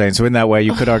 is what you're saying. So in that way,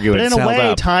 you could argue but it's in a held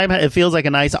way, up. time it feels like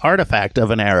a nice artifact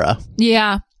of an era.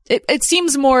 Yeah, it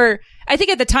seems more. I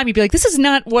think at the time you'd be like, "This is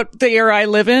not what the era I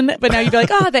live in," but now you'd be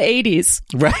like, "Oh, the '80s."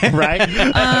 Right.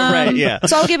 Right. Yeah.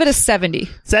 So I'll give it a 70.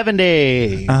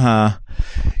 70.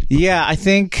 Yeah, I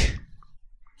think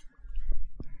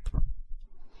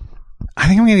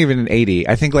I'm going to give it an 80.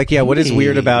 I think, like, yeah, what is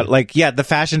weird about, like, yeah, the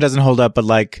fashion doesn't hold up, but,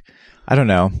 like, I don't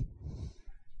know.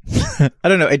 I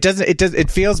don't know.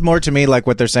 It feels more to me like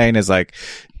what they're saying is like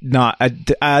not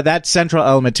that central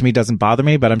element to me doesn't bother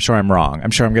me, but I'm sure I'm wrong.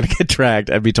 I'm sure I'm going to get dragged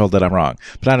and be told that I'm wrong,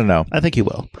 but I don't know. I think you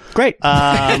will. Great.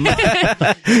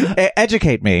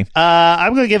 Educate me.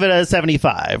 I'm going to give it a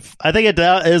 75. I think it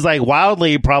is like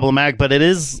wildly problematic, but it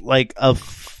is like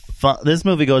this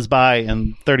movie goes by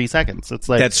in 30 seconds. It's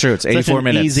like that's true. It's 84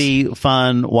 minutes. Easy,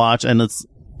 fun watch, and it's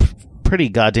pretty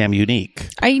goddamn unique.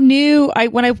 I knew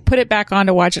when I put it back on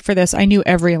to watch it for this, I knew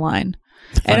every line,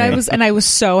 and I was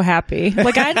so happy.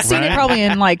 Like I hadn't seen it probably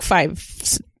in like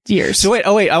 5 years. So wait,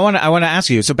 I want to ask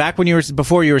you. So back when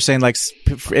before you were saying like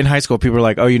in high school, people were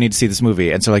like, "Oh, you need to see this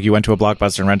movie," and so like you went to a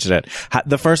Blockbuster and rented it.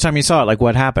 The first time you saw it, like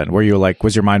what happened? Were you like,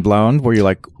 was your mind blown? Were you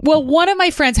like, well, one of my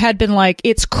friends had been like,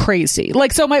 "It's crazy."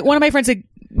 Like so, one of my friends had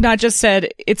not just said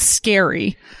it's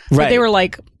scary, but they were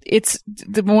like. It's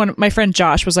the one. My friend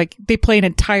Josh was like, they play an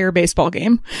entire baseball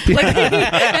game, like,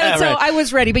 and so I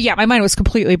was ready. But yeah, my mind was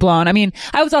completely blown. I mean,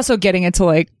 I was also getting into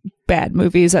like bad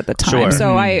movies at the time,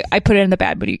 so I put it in the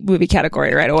bad movie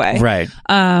category right away. Right.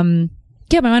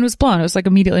 Yeah, my mind was blown. It was like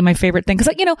immediately my favorite thing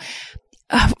because,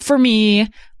 like for me.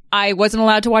 I wasn't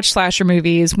allowed to watch slasher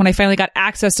movies. When I finally got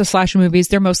access to slasher movies,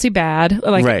 they're mostly bad.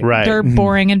 Like they're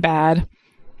boring and bad.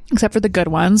 Except for the good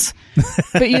ones.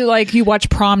 But you watch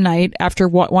Prom Night after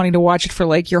wanting to watch it for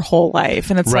like your whole life.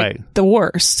 And it's like the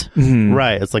worst. Mm-hmm.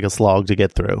 Right. It's like a slog to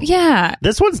get through. Yeah.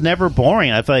 This one's never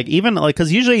boring. I feel like even like,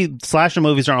 cause usually slasher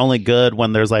movies are only good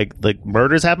when there's like the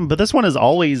murders happen, but this one is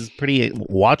always pretty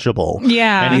watchable.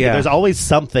 Yeah. And there's always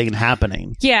something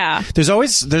happening. Yeah. There's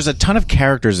a ton of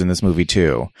characters in this movie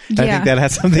too. I think that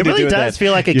has something to do with that. It really does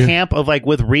feel like a camp of like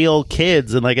with real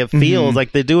kids, and like it feels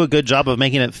like they do a good job of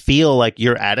making it feel like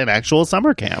you're at an actual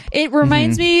summer camp. It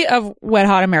reminds me of Wet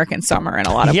Hot American Summer in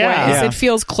a lot of ways. Yeah. It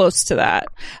feels close to that.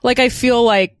 Like I feel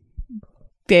like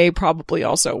they probably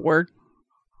also were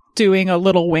doing a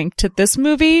little wink to this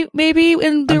movie, maybe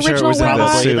in the original Wet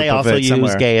Hot. They also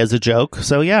use gay as a joke,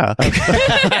 so yeah.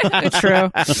 It's true.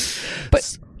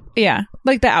 But yeah,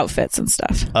 like the outfits and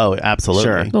stuff. Oh, absolutely.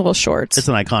 Sure. The little shorts. It's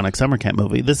an iconic summer camp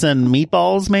movie. This and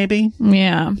Meatballs, maybe?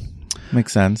 Yeah.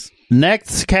 Makes sense.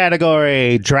 Next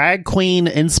category, drag queen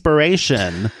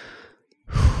inspiration.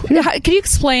 Can you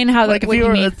explain how like what you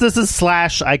mean? This is /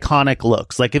 iconic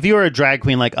looks. Like if you were a drag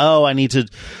queen, like, oh, I need to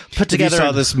put together. If you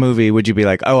saw this movie, would you be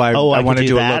like, I want to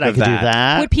do a look of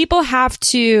that? Would people have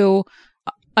to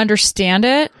understand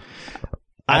it?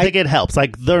 I think it helps.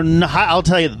 Like I'll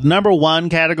tell you, number one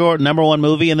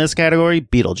movie in this category,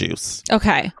 Beetlejuice.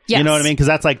 Okay. Yes. You know what I mean? Because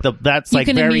that's like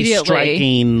very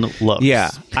striking looks. Yeah.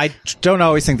 I don't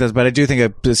always think this, but I do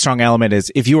think a strong element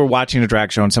is if you were watching a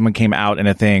drag show and someone came out in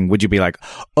a thing, would you be like,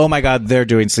 oh my God, they're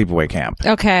doing Sleepaway Camp?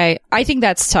 Okay. I think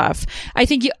that's tough. I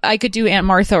think I could do Aunt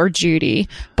Martha or Judy,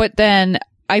 but then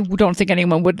I don't think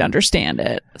anyone would understand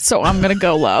it. So I'm going to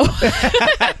go low.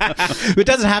 It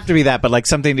doesn't have to be that, but like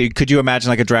something, could you imagine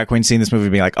like a drag queen seeing this movie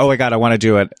and being like, oh my God, I want to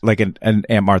do it like an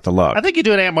Aunt Martha look? I think you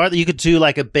do an Aunt Martha. You could do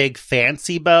like a big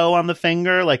fancy bow on the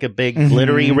finger, like a big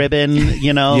glittery ribbon,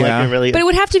 you know? Yeah. Like really... But it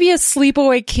would have to be a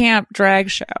Sleepaway Camp drag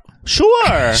show. Sure.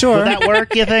 Would that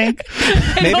work, you think?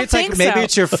 Maybe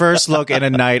it's your first look in a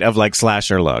night of like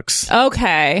slasher looks.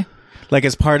 Okay. Like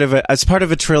as part of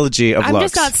a trilogy of looks. I'm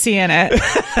just not seeing it.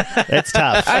 It's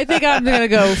tough. I think I'm going to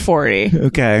go 40.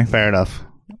 Okay. Fair enough.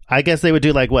 I guess they would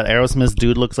do like what Aerosmith's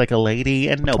dude looks like a lady,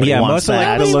 and nobody wants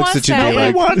that. Like the looks that you do.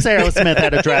 Nobody wants Aerosmith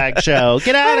at a drag show.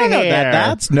 Get out of here.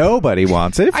 That's nobody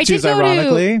wants it.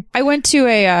 I went to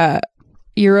a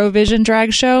Eurovision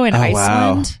drag show in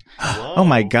Iceland. Wow. Oh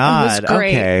my God.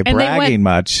 Okay. And bragging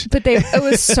much. But it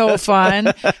was so fun.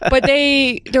 But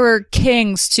there were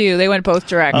kings too. They went both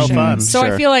directions. Oh, fun. So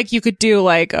Sure. I feel like you could do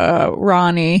like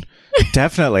Ronnie.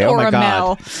 Definitely. Or Oh my a God.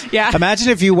 Mel. Yeah. Imagine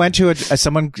if you went to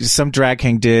some drag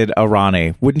king did a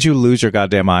Ronnie. Wouldn't you lose your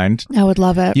goddamn mind? I would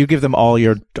love it. You give them all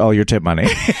your tip money.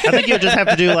 I think you just have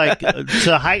to do like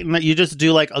to heighten that. You just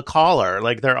do like a collar,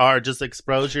 like there are. Just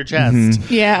expose your chest.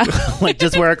 Yeah. Like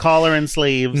just wear a collar and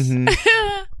sleeves.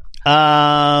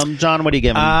 John, what do you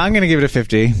give him? I'm gonna give it a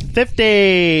 50.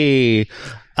 50.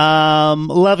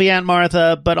 Love you, Aunt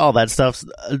Martha, but all that stuff's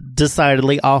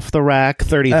decidedly off the rack.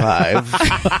 35.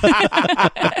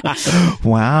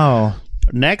 Wow.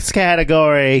 Next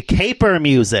category, caper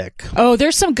music. Oh,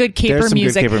 there's some good caper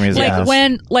music. Good caper music.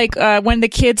 Like when the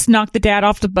kids knock the dad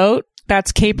off the boat.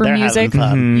 That's caper They're music. having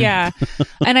fun. Yeah.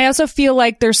 And I also feel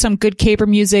like there's some good caper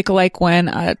music, like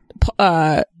when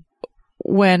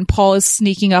Paul is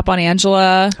sneaking up on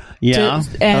Angela. Yeah.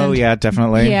 Oh yeah,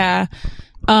 definitely. Yeah.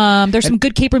 There's some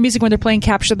good caper music when they're playing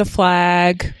Capture the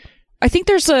Flag. I think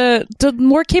there's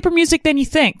more caper music than you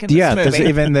think in this movie. There's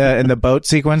even in the boat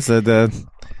sequence, the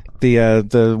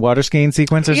the water skiing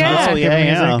sequence or something.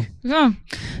 Oh,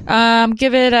 yeah.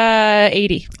 Give it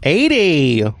 80.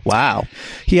 80. Wow.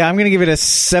 Yeah, I'm gonna give it a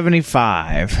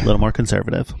 75. A little more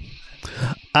conservative.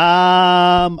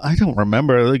 I don't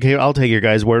remember. Okay, I'll take your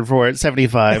guys' word for it.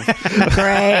 75.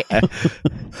 Great.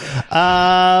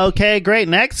 Okay, great.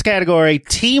 Next category,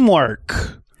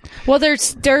 teamwork. Well,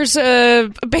 there's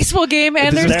a baseball game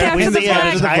and there's capture the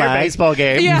flag. Entire baseball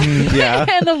game. Yeah. Yeah.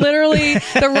 And literally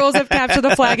the rules of capture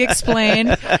the flag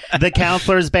explained. The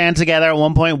counselors band together at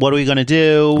one point. What are we going to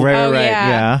do? Right. Yeah.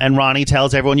 Yeah. And Ronnie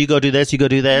tells everyone, you go do this, you go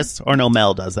do this. Or no,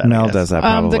 Mel does that. Mel does that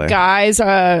probably. The guys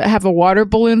have a water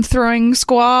balloon throwing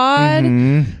squad.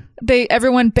 Mm-hmm.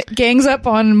 Everyone gangs up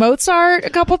on Mozart a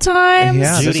couple times.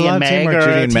 Yeah, Judy and Meg are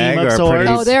a team of swords.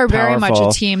 Oh, they're very much a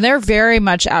powerful. team. They're very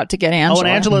much out to get Angela. Oh, and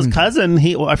Angela's cousin,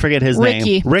 I forget his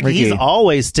Ricky. name. Ricky. He's Ricky.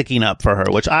 always sticking up for her,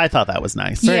 which I thought that was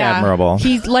nice. Very admirable.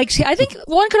 I think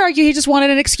one could argue he just wanted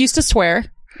an excuse to swear.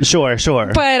 Sure.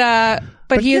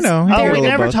 But he is. We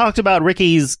never talked about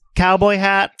Ricky's cowboy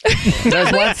hat.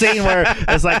 There's one scene where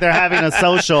it's like they're having a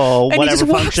social And he whatever just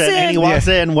walks function, in. and he walks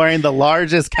in wearing the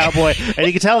largest cowboy, and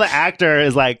you can tell the actor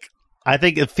is like, I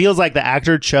think it feels like the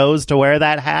actor chose to wear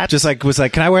that hat. Just like was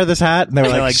like, can I wear this hat? And they were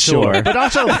like, sure. But it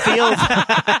also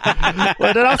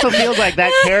feels like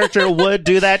that character would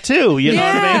do that too. You know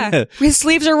what I mean? His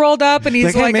sleeves are rolled up, and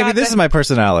he's Like, hey, maybe this is my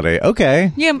personality.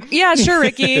 Okay. Yeah, sure,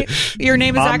 Ricky. Your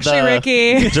name is On actually the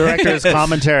Ricky. Director's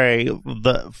commentary,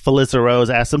 the Felissa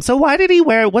Rose asked him, so why did he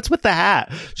wear, what's with the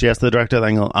hat? She asked the director,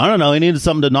 I don't know, he needed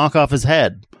something to knock off his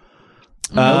head.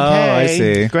 Oh, I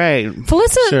see. Great.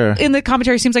 Felissa in the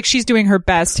commentary seems like she's doing her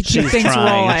best to keep things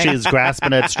rolling. She's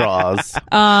grasping at straws.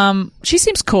 She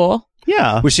seems cool.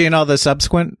 Yeah. Was she in all the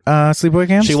subsequent sleepaway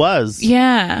camps? She was.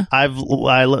 Yeah. I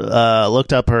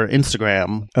looked up her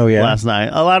Instagram last night.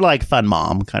 A lot of like fun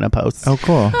mom kind of posts. Oh,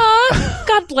 cool.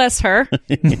 God bless her.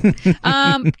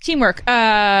 Teamwork.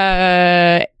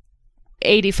 85.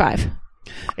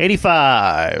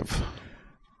 85.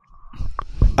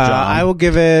 I will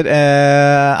give it.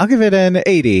 I'll give it an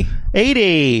 80.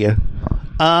 80.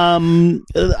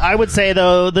 I would say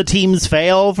though the teams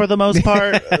fail for the most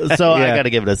part, so I got to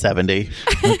give it a 70.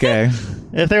 Okay.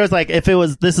 If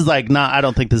this is like not. I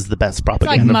don't think this is the best It's like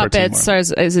propaganda for Muppets,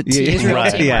 teamwork. or is it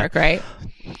real teamwork, right?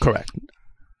 Correct.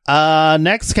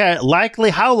 Next,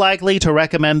 how likely to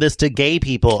recommend this to gay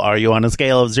people are you on a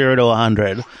scale of 0 to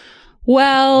 100?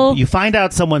 Well, You find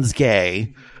out someone's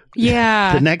gay.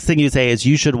 yeah. The next thing you say is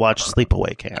you should watch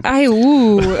Sleepaway Camp.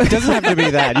 It doesn't have to be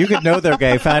that. You could know they're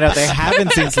gay, find out they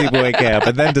haven't seen Sleepaway Camp,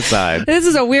 and then decide. This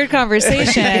is a weird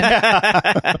conversation.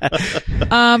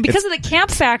 Because of the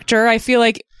camp factor, I feel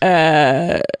like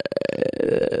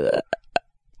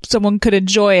someone could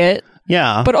enjoy it.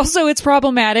 Yeah. But also it's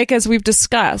problematic, as we've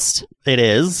discussed. It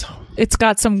is. It's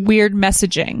got some weird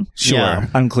messaging. Sure. Yeah.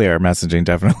 Unclear messaging,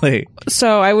 definitely.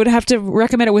 So I would have to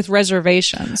recommend it with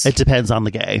reservations. It depends on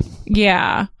the gay.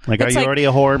 Yeah. Like, are It's you already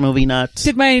a horror movie nut?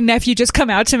 Did my nephew just come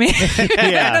out to me?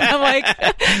 Yeah. And I'm like,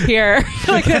 here.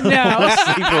 Like, no.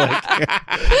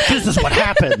 This is what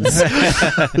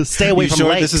happens. Stay away You from sure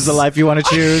lakes. this is the life you want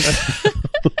to choose?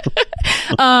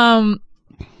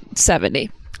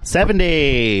 70.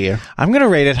 70. I'm going to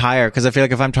rate it higher because I feel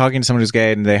like if I'm talking to someone who's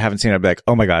gay and they haven't seen it, I'd be like,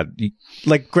 oh my God.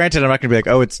 Like, granted, I'm not going to be like,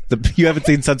 oh, you haven't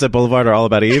seen Sunset Boulevard or All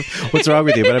About Eve. What's wrong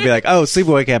with you? But I'd be like, oh,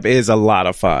 Sleepaway Camp is a lot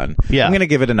of fun. Yeah. I'm going to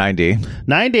give it a 90.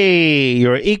 90.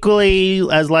 You're equally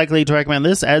as likely to recommend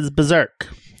this as Berserk.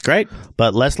 Great.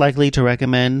 But less likely to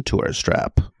recommend Tourist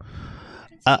Trap.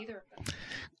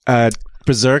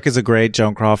 Berserk is a great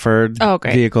Joan Crawford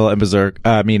vehicle, and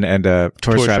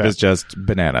Tourist Trap is just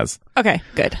bananas. Okay,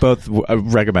 good. Both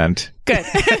recommend. Good.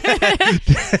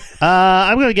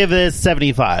 I'm going to give this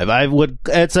 75.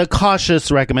 It's a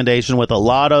cautious recommendation with a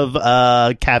lot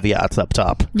of caveats up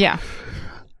top. Yeah.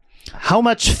 How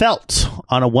much felt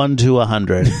on a 1 to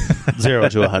 100? 0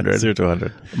 to 100. 0 to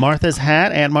 100. Martha's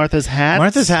Hat and Martha's Hat.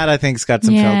 Martha's Hat, I think, has got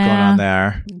some felt going on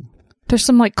there. There's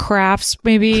some like crafts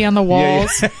maybe on the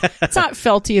walls. It's not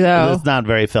felty though. It's not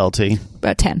very felty.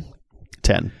 But 10.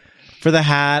 10. For the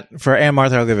hat, for Aunt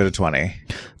Martha, I'll give it a 20.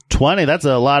 20. That's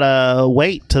a lot of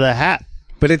weight to the hat.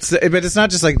 But it's not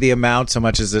just like the amount so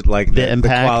much as it like the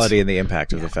quality and the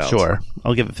impact of the felt. Sure.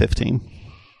 I'll give it 15.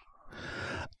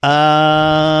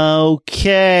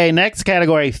 Okay. Next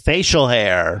category, facial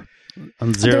hair.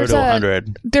 On 0 to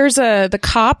 100. The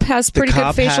cop has pretty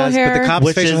good facial hair. But the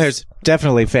cop's facial hair is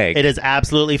definitely fake. It is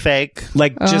absolutely fake.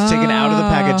 Like just taken out of the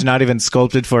package, not even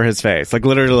sculpted for his face. Like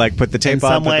literally, like put the tape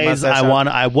on. In some ways,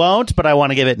 I won't, but I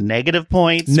want to give it negative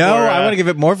points. No, I want to give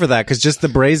it more for that because just the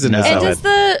brazenness of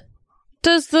it.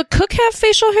 Does does the cook have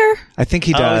facial hair? I think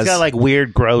he Oh, does. he's got like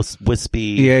weird, gross, wispy.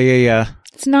 Yeah.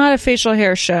 It's not a facial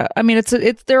hair show. I mean,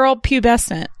 they're all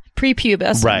pubescent,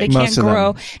 prepubescent. Right. They can't Most of them.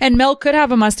 grow. And Mel could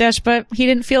have a mustache, but he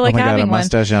didn't feel like oh my having God, a one.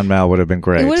 mustache on Mel would have been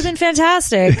great. It would have been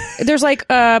fantastic. There's like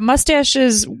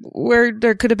mustaches where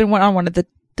there could have been one on one of the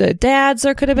dads.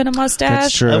 There could have been a mustache.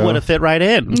 That's true. It would have fit right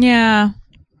in. Yeah.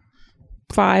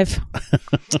 5.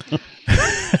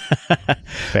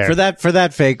 Fair. For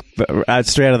that fake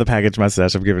straight out of the package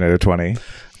mustache, I'm giving it a 20.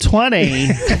 20.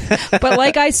 But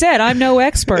like I said, I'm no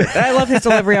expert. I love his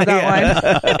delivery on that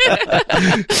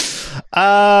line.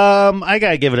 I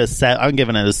gotta give it a 7. I'm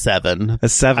giving it a 7. A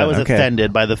 7. I was okay.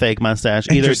 offended by the fake mustache.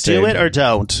 Either Interesting. do it or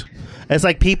don't. It's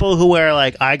like people who wear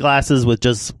like eyeglasses with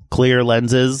just clear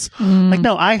lenses. Like,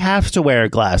 no, I have to wear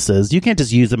glasses. You can't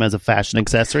just use them as a fashion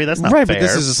accessory. That's not Right, fair. but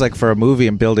this is just like for a movie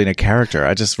and building a character.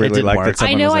 I just really didn't like work. that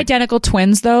someone I know was like, identical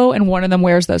twins though, and one of them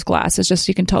wears those glasses just so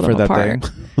you can tell for them that apart.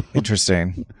 thing.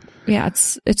 Interesting. Yeah,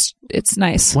 it's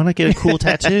nice. Want to get a cool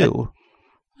tattoo?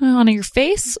 On your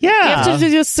face? Yeah. You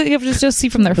have to just see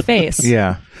from their face.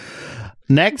 Yeah.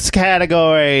 Next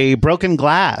category, broken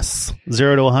glass.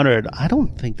 0 to 100. I don't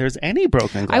think there's any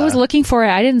broken glass. I was looking for it.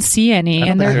 I didn't see any. I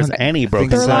don't And think there's there's any broken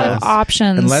there are a lot glass. of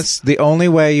options. Unless the only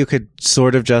way you could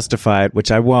sort of justify it,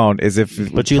 which I won't, is if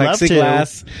But you love to.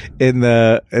 plexiglass in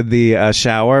the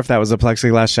shower, if that was a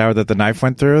plexiglass shower that the knife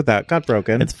went through, that got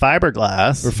broken. It's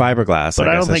fiberglass. or fiberglass. But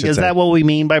I don't guess think, should is say. that what we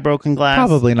mean by broken glass?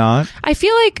 Probably not. I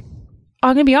feel like,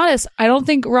 I'm going to be honest, I don't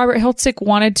think Robert Hiltzik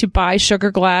wanted to buy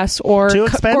sugar glass or Too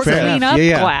expensive. clean up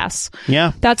Yeah. glass.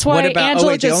 Yeah. That's why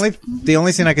Angela just... the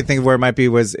only scene I could think of where it might be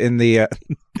was in the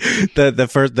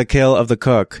the kill of the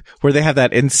cook, where they have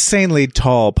that insanely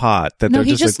tall pot that No, they're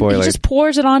he just like boiling. he just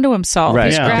pours it onto himself. Right. He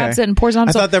just Yeah. grabs Okay. it and pours it on I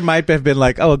himself. thought there might have been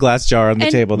like, a glass jar on the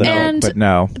table, but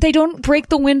no. They don't break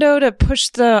the window to push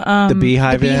the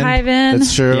Beehive in.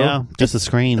 That's true. Yeah. Just a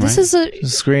screen, This right? is a... The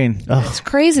screen. It's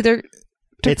crazy. There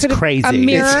It's could have crazy. a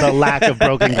mirror. It's the lack of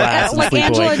broken glass in Like Sleepaway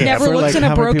Angela Camp. never For, looked in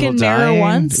how a many broken people mirror dying.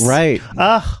 once. Right.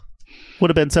 Would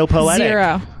have been so poetic.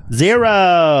 0.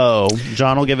 0.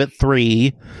 John will give it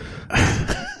 3.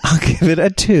 I'll give it a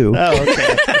 2. Oh,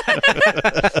 okay.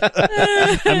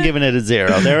 I'm giving it a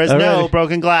 0. There is All no right.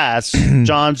 broken glass.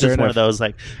 John's just Fair one of those,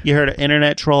 like, you heard of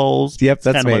internet trolls? Yep,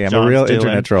 that's Kinda me. what I'm a real John's doing.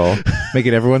 internet troll,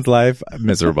 making everyone's life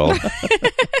miserable.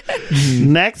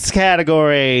 Next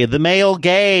category, the male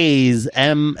gaze,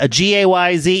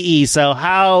 Gayze. So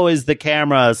how is the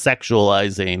camera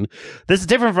sexualizing? This is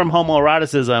different from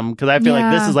homoeroticism because I feel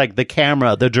like this is like the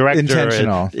camera, the director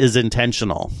Intentional. is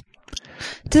intentional.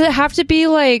 Does it have to be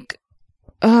like...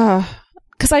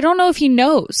 Because I don't know if he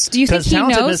knows. Do you think Because he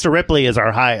Talented knows? Mr. Ripley is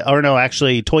our high, or no,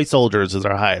 actually, Toy Soldiers is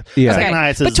our high. Yeah. Second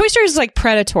highest is, But Toy Story is like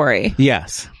predatory.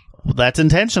 Yes. that's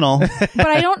intentional. But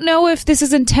I don't know if this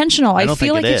is intentional. I don't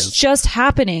feel think like it it's is. just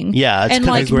happening. Yeah, it's and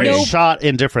because like it's no, shot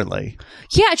indifferently.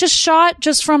 yeah, just shot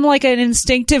just from like an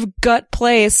instinctive gut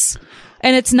place.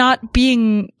 And it's not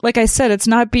being, like I said, it's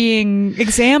not being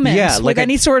examined Yeah, with like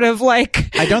any sort of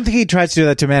like... I don't think he tries to do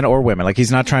that to men or women. Like,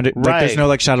 he's not trying to, like, Right. there's no,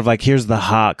 like, shot of, like, here's the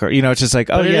hawk, or, it's just like,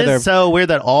 But yeah, it they're, is so weird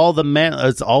that all the men,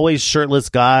 it's always shirtless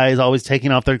guys, always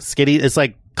taking off their skitty. It's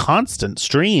like constant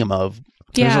stream of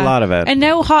There's a lot of it. And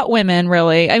no hot women,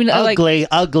 really. I mean, like...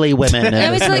 ugly women in I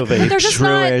mean, this it's like, movie. they're just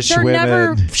Shrewish not, they're women.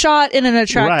 never shot in an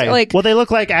attractive, Right. like... Well, they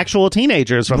look like actual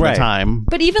teenagers from Right. the time.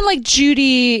 But even like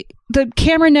Judy, the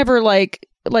camera never like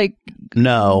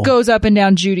No. goes up and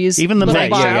down Judy's Even the little main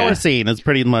body. shower scene is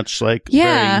pretty much like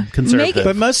Yeah. very conservative.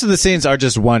 but most of the scenes are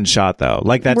just one shot, though.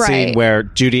 Like that scene Right. where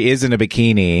Judy is in a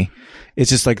bikini. It's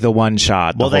just like the one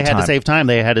shot. well, the they whole had to time. save time.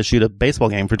 They had to shoot a baseball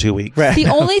game for 2 weeks. Right. The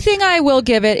only thing I will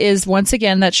give it is once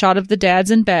again that shot of the dads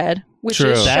in bed, which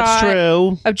True. is That's shot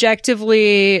true.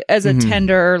 objectively as a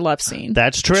tender love scene.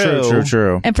 That's true.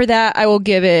 True. And for that, I will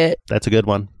give it That's a good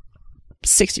one.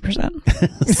 60%.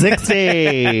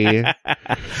 60.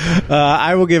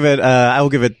 I will give it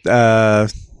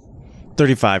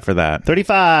 35 for that.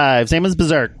 35. Same as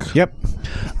Berserk. Yep.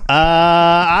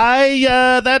 I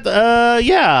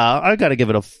gotta give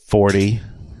it a 40.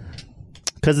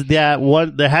 Because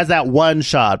there has that one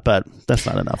shot, but that's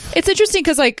not enough. It's interesting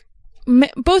because like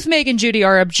both Meg and Judy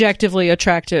are objectively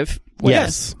attractive women.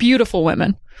 Yes. Beautiful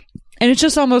women. And it's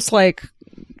just almost like,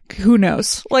 who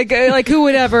knows? Like who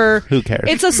would ever? Who cares?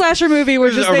 It's a slasher movie where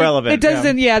It's just irrelevant, it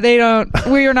doesn't. Yeah, they don't.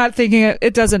 We are not thinking it.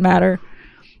 It doesn't matter.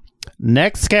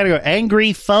 Next category,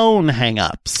 angry phone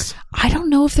hang-ups. I don't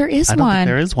know if there is I don't one. think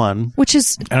there is one. Which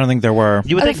is I don't think there were.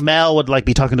 You would think Mel would like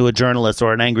be talking to a journalist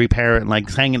or an angry parent, like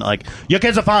hanging like, "Your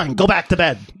kids are fine. Go back to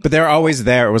bed." But they're always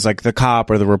there. It was like the cop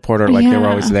or the reporter. Like they were Yeah.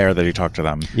 always there that he talked to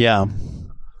them. Yeah.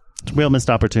 Real missed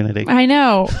opportunity. I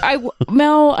know.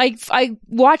 Mel, I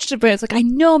watched it, but it's like, I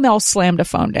know Mel slammed a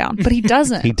phone down, but he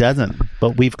doesn't. He doesn't.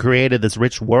 But we've created this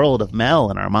rich world of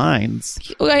Mel in our minds.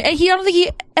 I don't think he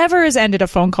ever has ended a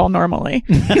phone call normally.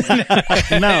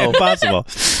 No, possible.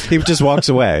 He just walks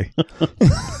away.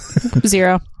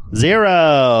 0.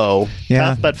 Yeah.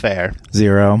 Tough but fair.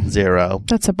 0.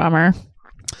 That's a bummer.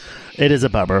 It is a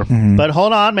bummer. But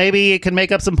hold on. Maybe it can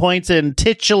make up some points in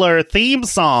titular theme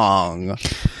song.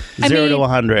 0 to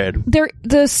 100.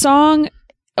 The song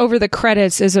over the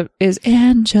credits is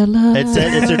Angela.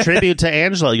 It's a tribute to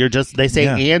Angela. They say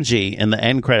Angie in the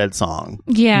end credit song.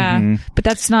 Yeah, but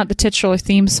that's not the titular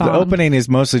theme song. The opening is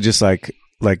mostly just like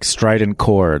strident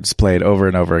chords played over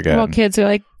and over again. Well, kids are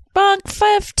like, bunk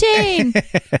 15.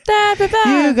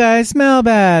 You guys smell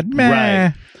bad. Meh.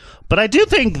 Right. But I do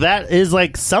think that is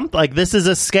like this is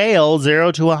a scale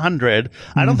 0 to 100.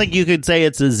 I don't think you could say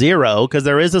it's a 0 because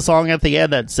there is a song at the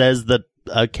end that says the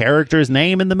character's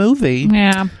name in the movie.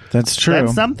 Yeah, that's true.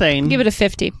 That's something. Give it a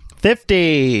 50.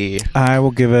 50. I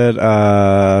will give it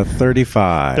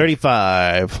 35.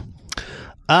 35.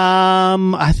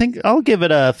 I think I'll give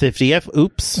it a 50.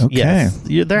 Oops. Okay. Yes.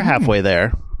 They're halfway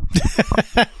there.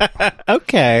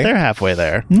 Okay. They're halfway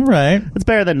there. All right. It's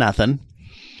better than nothing.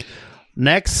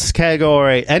 Next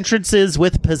category, entrances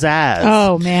with pizzazz.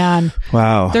 Oh, man.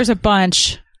 Wow. There's a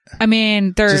bunch. I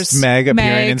mean, there's just Meg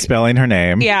appearing and spelling her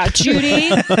name. Yeah, Judy.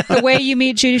 The way you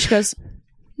meet Judy, she goes,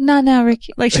 no,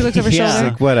 Ricky. Like, she looks over her shoulder.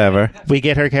 Like, whatever. We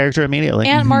get her character immediately.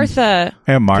 Aunt Martha.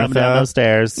 Aunt Martha. Come down those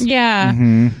stairs. Yeah.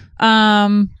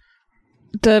 Mm-hmm.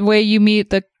 The way you meet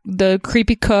the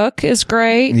creepy cook is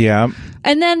great. Yeah.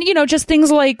 And then, just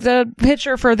things like the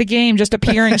pitcher for the game just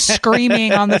appearing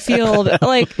screaming on the field.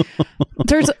 Like,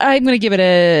 I'm going to give it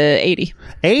a 80.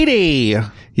 80.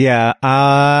 Yeah.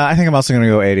 I think I'm also going to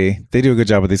go 80. They do a good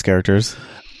job with these characters.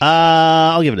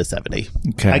 I'll give it a 70.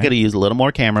 Okay. I got to use a little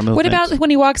more camera movement. What about when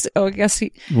he walks? Oh, I guess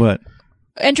What?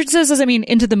 Entrances, does I mean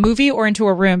into the movie or into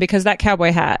a room? Because that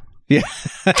cowboy hat. Yeah.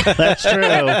 That's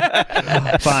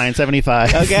true. Fine,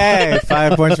 75. Okay,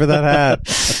 5 points for that hat.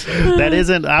 That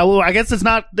isn't. I guess it's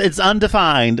not. It's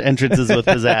undefined. Entrances with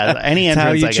pizzazz. Any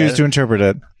entrance. How you choose to interpret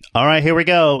it. All right, here we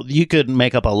go. You could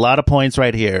make up a lot of points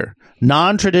right here.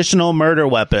 Non-traditional murder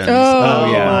weapons.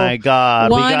 Oh, yeah. My God.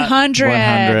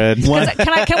 100.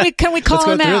 100. Can we call Let's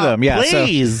go them through out? them. Yeah.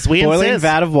 Please. We boiling insist.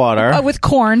 vat of water. With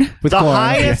corn. With the corn.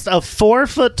 highest of 4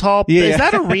 foot tall. Yeah. Is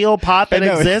that a real pot that I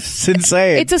know, exists? It's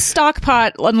insane. It's a stock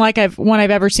pot, unlike one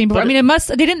I've ever seen before. But I mean,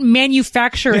 they didn't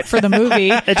manufacture it for the movie.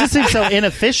 It just seems so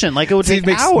inefficient. Like it would take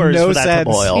makes hours no for that sense.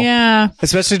 to boil. Yeah.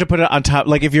 Especially to put it on top.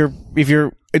 Like if you're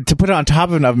to put it on top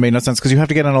of an oven made no sense because you have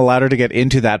to get on a ladder to get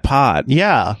into that pot.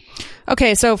 Yeah.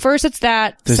 Okay, so first it's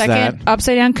that. There's Second, that.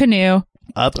 upside down canoe.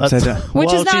 Upside down. Which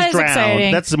well, is not she's as drowned.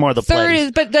 exciting. That's more the Third place.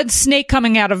 is, but that snake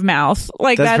coming out of mouth.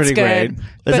 Like, That's that's pretty good. great.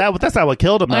 That's not what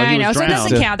killed him, though. I He know, was so it drowned.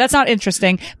 doesn't count. That's not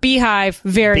interesting. Beehive,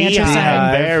 very interesting.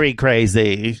 Beehive, very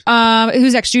crazy.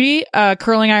 Who's next? Judy?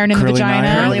 Curling iron in the Curling vagina.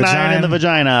 iron. Curling iron in the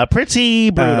vagina. Pretty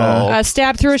brutal.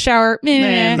 Stab through a shower.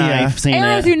 Man, knife. Seen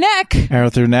Arrow it. through neck. Arrow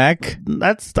through neck.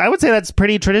 I would say that's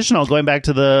pretty traditional, going back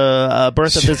to the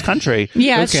birth of this country.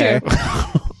 Yeah, Okay. it's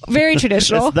true. Very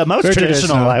traditional. It's the most Very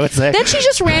traditional, traditional. I would say. Then she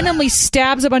just randomly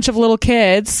stabs a bunch of little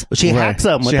kids. She hacks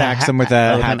them with She hacks them with a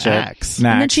an hatchet. axe. An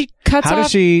And then axe. she cuts How off.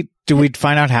 does she? Do we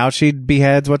find out how she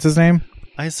beheads? What's his name?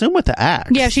 I assume with the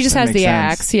axe. Yeah, she just That has the makes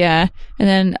sense. axe. Yeah. And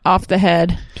then off the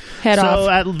head. Head So off.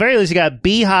 at the very least, you got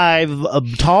beehive, a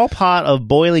tall pot of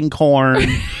boiling corn,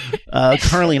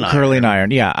 curling iron. Curling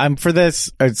iron. Yeah, I'm for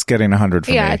this. It's getting 100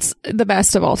 for me. Yeah, it's the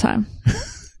best of all time.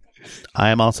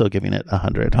 I am also giving it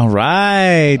 100. All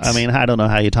right. I mean, I don't know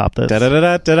how you top this. Da da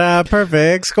da da da.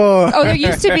 Perfect score. Oh, there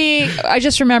used to be, I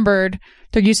just remembered,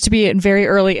 there used to be in very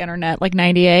early internet, like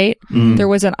 98, there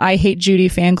was an I Hate Judy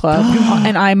fan club,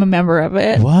 and I'm a member of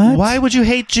it. What? Why would you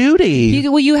hate Judy?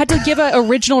 You had to give an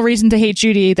original reason to hate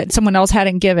Judy that someone else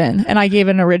hadn't given, and I gave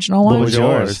an original one. What was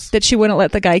yours? That she wouldn't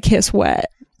let the guy kiss wet.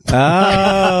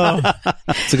 Oh,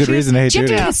 it's a good reason to hate She had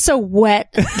Judy. to kiss so wet.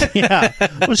 Yeah.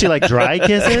 Was she like dry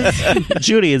kisses?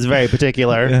 Judy is very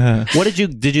particular. What did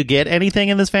you get anything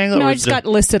in this fan club? No, or I was just got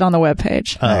listed on the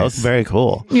webpage. Oh, very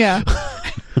cool. Yeah.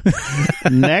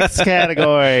 Next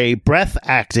category, breath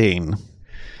acting.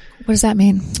 What does that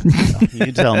mean?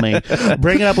 You tell me.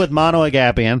 Bring it up with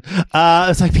monoagapian.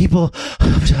 It's like people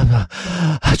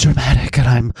dramatic, and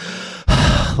I'm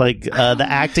like the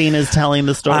acting is telling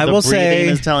the story. I the will breathing say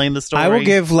is telling the story. I will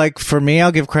give for me,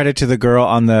 I'll give credit to the girl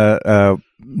on the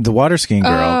water skiing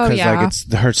girl Oh, because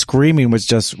yeah. her screaming was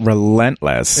just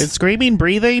relentless. It's screaming,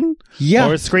 breathing. yeah,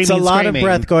 or screaming. it's a lot screaming. of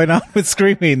breath going on with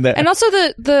screaming. That And also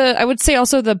the I would say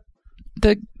also the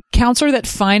counselor that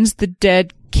finds the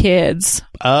dead kids.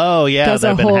 Oh, yeah. Does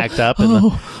They've a been whole, hacked up.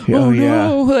 No. Yeah.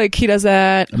 Like, he does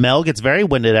that. Mel gets very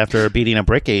winded after beating up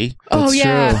Ricky. Oh,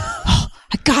 yeah. Oh,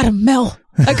 I got him, Mel.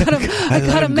 I got him. I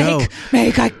got him, Meg.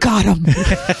 I got him.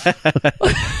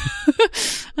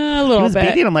 A little He was bit.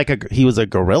 beating him like he was a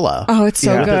gorilla. Oh, it's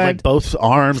so With good. like both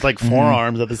arms, like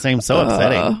forearms at the same. So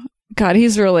upsetting. God,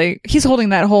 he's holding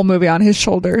that whole movie on his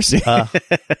shoulders. I'll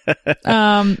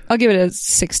give it a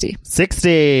 60.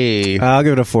 60. I'll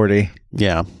give it a 40.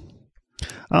 Yeah.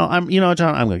 Oh,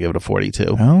 John, I'm going to give it a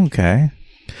 42. Okay.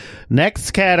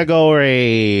 Next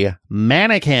category,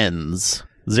 mannequins.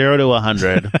 0 to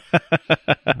 100.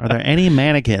 Are there any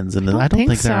mannequins in this? I don't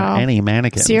think there are any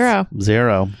mannequins.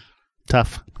 0.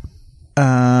 Tough.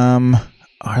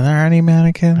 Are there any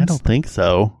mannequins? I don't think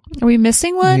so. Are we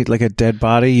missing one? Like a dead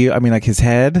body? Like his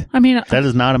head? That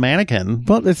is not a mannequin.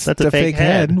 Well, that's a fake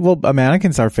head. Well,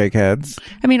 mannequins are fake heads.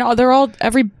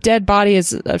 Every dead body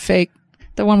is a fake.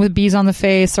 The one with bees on the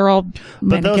face, they're all mannequins.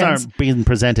 But those aren't being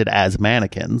presented as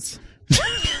mannequins.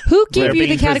 Who gave you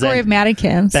the category of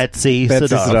mannequins? Betsy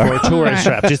Sidar for Tourist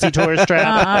Trap. Did you see Tourist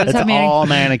Trap? It's all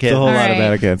mannequins. It's a whole lot of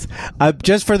mannequins.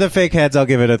 Just for the fake heads, I'll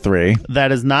give it a 3.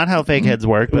 That is not how fake heads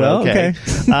work, but okay.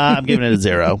 I'm giving it a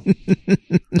 0.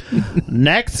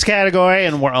 Next category,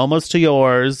 and we're almost to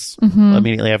yours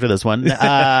immediately after this one.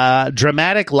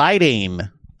 Dramatic lighting.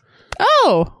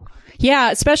 Oh.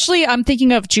 Yeah, especially I'm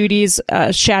thinking of Judy's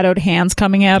shadowed hands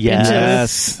coming up.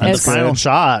 Yes. And the final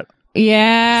shot.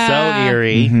 Yeah. So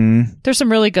eerie. Mm-hmm. There's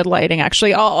some really good lighting,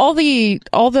 actually. All the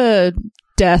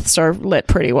deaths are lit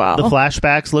pretty well. The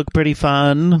flashbacks look pretty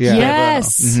fun. Yeah.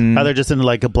 Yes. How they're just in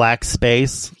like a black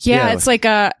space. Yeah, it's like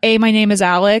my name is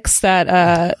Alex, that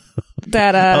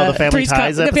the Family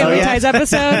Ties episode. The Family Ties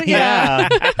episode. Yeah.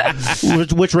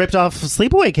 which ripped off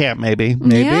Sleepaway Camp, maybe.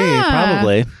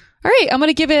 Probably. All right, I'm going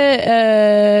to give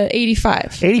it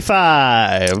 85.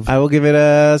 85. I will give it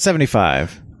a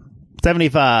 75.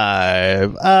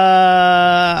 75.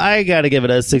 I gotta give it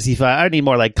a 65. I need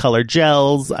more like colored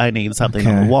gels. I need something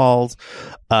on the walls.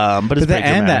 But it's that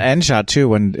end shot too,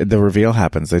 when the reveal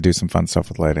happens, they do some fun stuff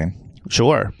with lighting.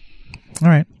 Sure. All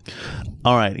right,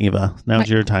 Eva. Now's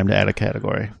your time to add a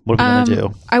category. What are we gonna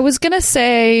do? I was gonna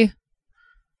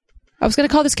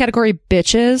call this category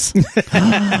bitches, but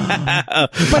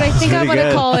I think I'm going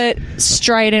to call it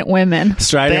strident women.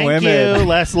 Strident Thank women. you.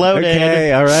 Less loaded.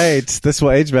 Okay, all right. This will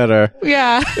age better.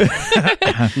 Yeah.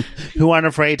 Who aren't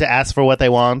afraid to ask for what they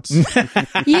want.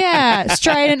 Yeah.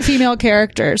 Strident female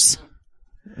characters.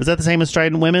 Is that the same as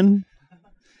strident women?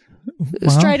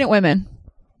 Strident women.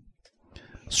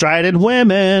 Strident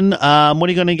women. What are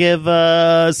you going to give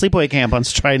Sleepaway Camp on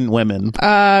strident women?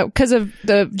 Because of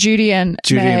the Judy and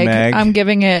Meg, I'm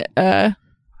giving it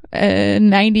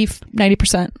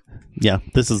 90%. Yeah,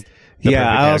 this is the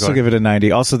I also give it a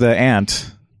 90. Also, the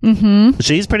aunt. Mm-hmm.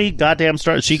 She's pretty goddamn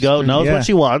strong. She knows what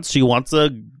she wants. She wants a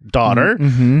daughter,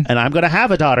 and I'm going to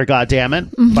have a daughter.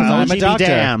 Goddammit, biology be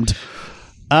damned.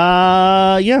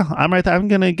 I'm right there. I'm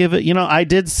gonna give it. I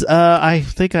did. I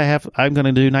think I'm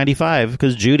gonna do 95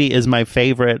 because Judy is my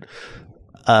favorite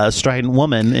strident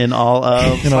woman in all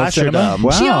of slasherdom.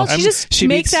 Wow. She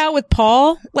makes out with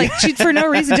Paul for no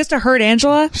reason, just to hurt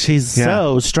Angela. She's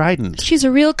so strident. She's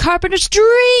a real carpenter's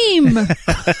dream.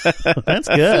 That's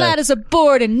good. Flat as a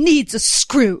board and needs a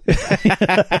screw.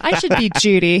 I should be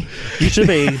Judy. You should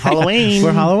be Halloween.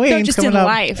 For Halloween, no, just in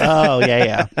life. Oh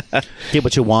yeah. Get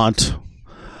what you want.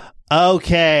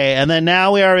 Okay, and then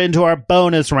now we are into our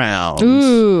bonus round.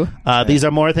 Ooh. These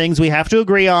are more things we have to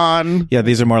agree on. Yeah,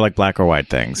 these are more like black or white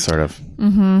things, sort of.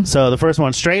 Mm-hmm. So the first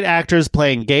one, straight actors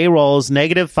playing gay roles,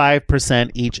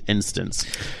 -5% each instance.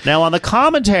 Now on the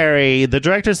commentary, the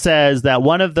director says that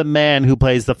one of the men who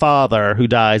plays the father who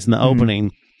dies in the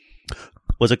opening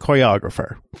was a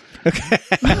choreographer. Okay.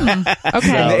 Okay. In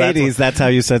the 80s, that's how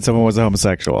you said someone was a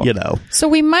homosexual. So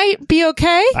we might be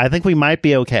okay? I think we might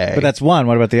be okay. But that's one.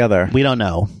 What about the other? We don't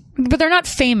know. But they're not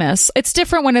famous. It's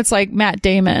different when it's like Matt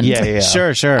Damon. Yeah.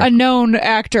 Sure. A known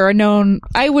actor, I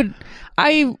would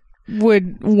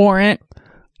warrant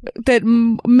that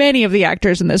many of the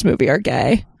actors in this movie are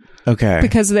gay. Okay.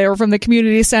 Because they were from the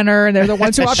community center and they're the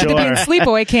ones who opted to be in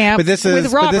Sleepaway Camp with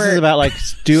Robert. But this is about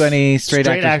do any straight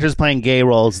actors playing gay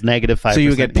roles, -5%. So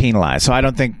you get penalized. So I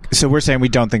don't think. So we're saying we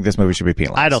don't think this movie should be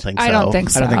penalized. I don't think so. I don't think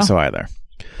so. I don't think so either.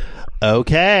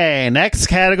 Okay, next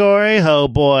category. Oh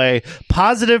boy,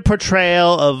 positive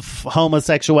portrayal of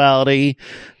homosexuality,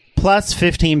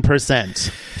 +15%.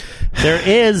 There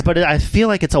is, but I feel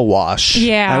like it's a wash.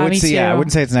 Yeah, I would me say, too. I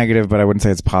wouldn't say it's negative, but I wouldn't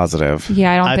say it's positive.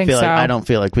 Yeah, I don't think so. I don't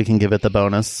feel like we can give it the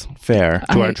bonus. Fair.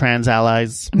 To our trans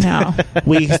allies. No.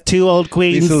 We two old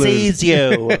queens sees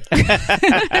you.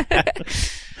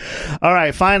 All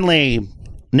right, finally,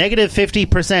 negative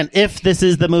 50% if this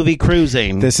is the movie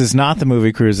Cruising. This is not the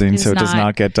movie Cruising, so it does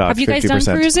not get docked 50%. Have you guys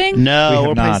done Cruising? No,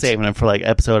 we're probably not. saving it for like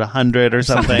episode 100 or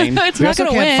something. It's We not also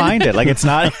going to can't win. find it. Like, it's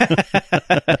not.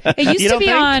 It used to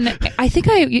be on, I think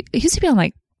it used to be on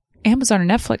like Amazon or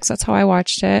Netflix. That's how I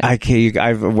watched it.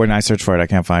 When I search for it, I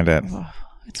can't find it.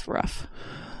 It's rough.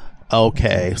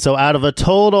 Okay, so out of a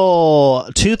total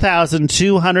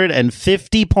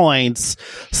 2,250 points,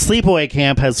 Sleepaway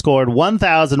Camp has scored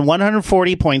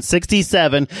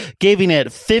 1,140.67, giving it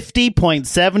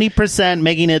 50.70%,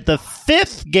 making it the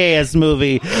 5th gayest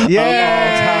movie of all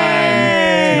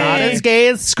time. Not as gay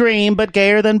as Scream, but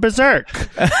gayer than Berserk.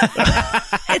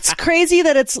 It's crazy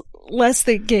that it's less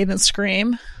gay than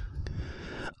Scream.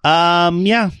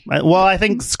 Yeah. Well, I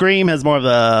think Scream has more of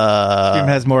the... Scream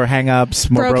has more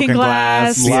hang-ups, more broken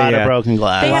glass. A lot of broken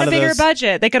glass. They had a bigger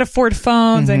budget. They could afford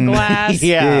phones and glass.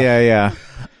 Yeah.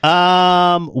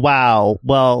 Wow.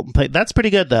 Well, that's pretty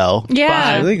good, though.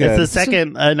 Yeah. Really good. It's the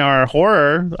second in our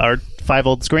horror, our 5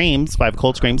 cold screams,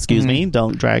 excuse me.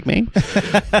 Don't drag me.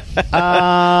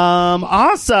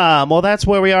 Awesome. Well, that's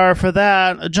where we are for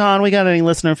that. John, we got any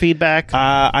listener feedback?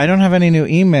 I don't have any new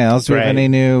emails. Do we have any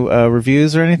new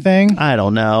reviews or anything? I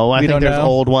don't know. I think there's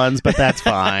old ones, but that's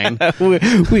fine.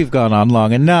 We've gone on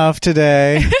long enough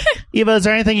today. Eva, is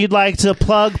there anything you'd like to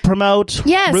plug, promote,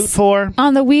 yes. root for?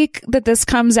 On the week that this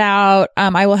comes out,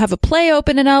 I will have a play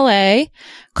open in LA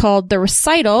called The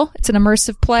Recital. It's an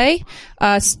immersive play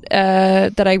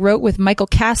that I wrote with Michael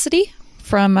Cassidy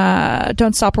from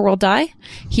Don't Stop or We'll Die.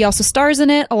 He also stars in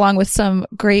it, along with some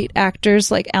great actors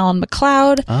like Alan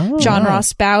McLeod, John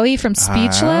Ross Bowie from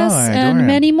Speechless, and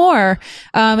many more.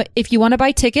 If you want to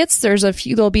buy tickets,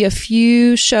 there'll be a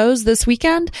few shows this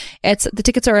weekend. The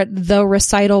tickets are at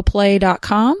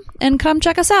therecitalplay.com, and come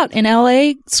check us out in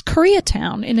LA's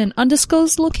Koreatown in an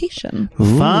undisclosed location.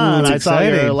 Fun. I saw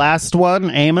exciting. your last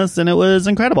one, Amos, and it was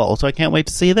incredible. So I can't wait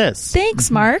to see this. Thanks,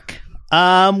 Mark.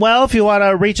 Well, if you want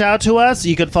to reach out to us,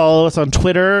 you can follow us on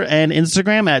Twitter and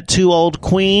Instagram at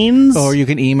 2oldqueens. Or you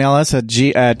can email us at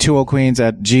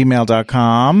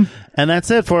 2oldqueens@gmail.com. And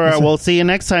that's it we'll see you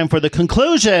next time for the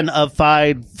conclusion of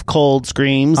 5 Cold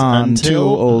Screams on until 2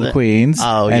 Old Queens.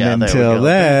 Oh, and yeah. until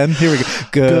then, here we go.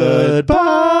 Goodbye.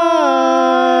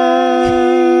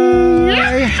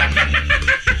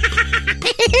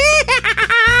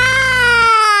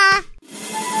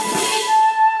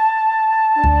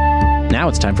 Now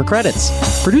it's time for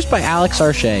credits. Produced by Alex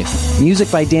Arche.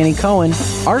 Music by Danny Cohen.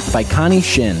 Art by Connie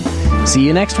Shin. See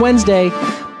you next Wednesday.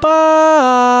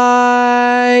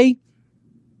 Bye!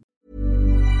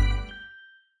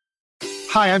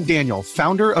 Hi, I'm Daniel,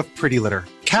 founder of Pretty Litter.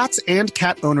 Cats and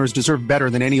cat owners deserve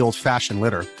better than any old-fashioned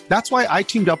litter. That's why I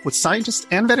teamed up with scientists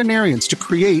and veterinarians to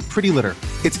create Pretty Litter.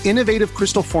 Its innovative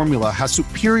crystal formula has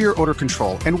superior odor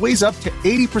control and weighs up to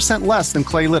 80% less than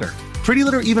clay litter. Pretty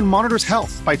Litter even monitors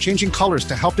health by changing colors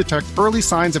to help detect early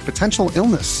signs of potential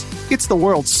illness. It's the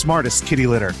world's smartest kitty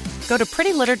litter. Go to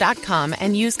prettylitter.com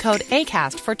and use code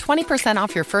ACAST for 20%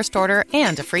 off your first order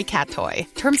and a free cat toy.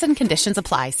 Terms and conditions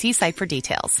apply. See site for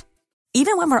details.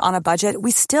 Even when we're on a budget,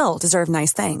 we still deserve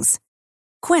nice things.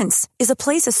 Quince is a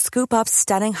place to scoop up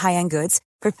stunning high-end goods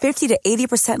for 50 to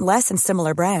 80% less than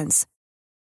similar brands.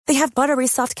 They have buttery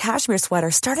soft cashmere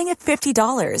sweaters starting at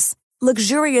 $50,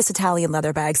 luxurious Italian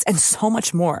leather bags, and so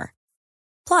much more.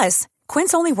 Plus,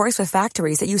 Quince only works with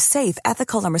factories that use safe,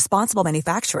 ethical, and responsible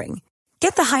manufacturing.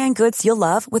 Get the high-end goods you'll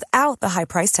love without the high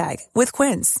price tag with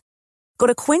Quince. Go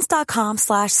to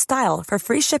quince.com/style for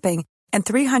free shipping and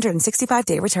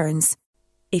 365-day returns.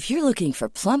 If you're looking for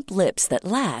plump lips that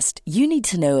last, you need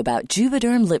to know about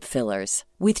Juvederm lip fillers.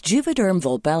 With Juvederm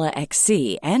Volbella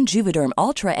XC and Juvederm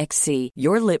Ultra XC,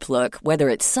 your lip look, whether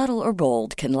it's subtle or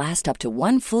bold, can last up to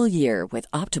 1 full year with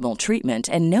optimal treatment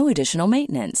and no additional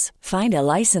maintenance. Find a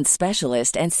licensed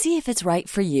specialist and see if it's right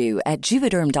for you at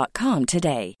Juvederm.com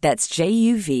today. That's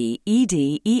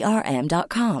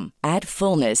JUVEDERM.com. Add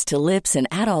fullness to lips in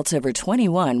adults over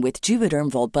 21 with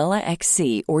Juvederm Volbella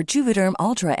XC or Juvederm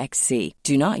Ultra XC.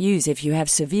 Do not use if you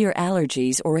have severe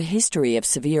allergies or a history of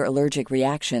severe allergic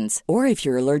reactions, or if you're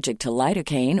you're allergic to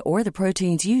lidocaine or the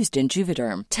proteins used in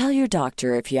Juvederm. Tell your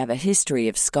doctor if you have a history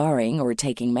of scarring or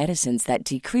taking medicines that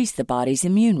decrease the body's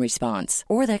immune response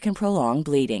or that can prolong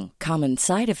bleeding. Common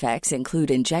side effects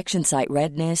include injection site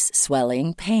redness,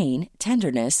 swelling, pain,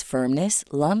 tenderness, firmness,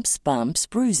 lumps, bumps,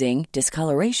 bruising,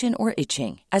 discoloration, or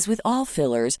itching. As with all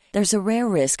fillers, there's a rare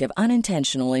risk of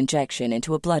unintentional injection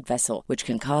into a blood vessel, which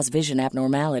can cause vision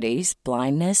abnormalities,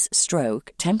 blindness,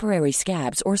 stroke, temporary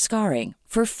scabs, or scarring.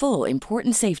 For full,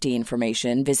 important safety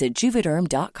information, visit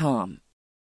Juvederm.com.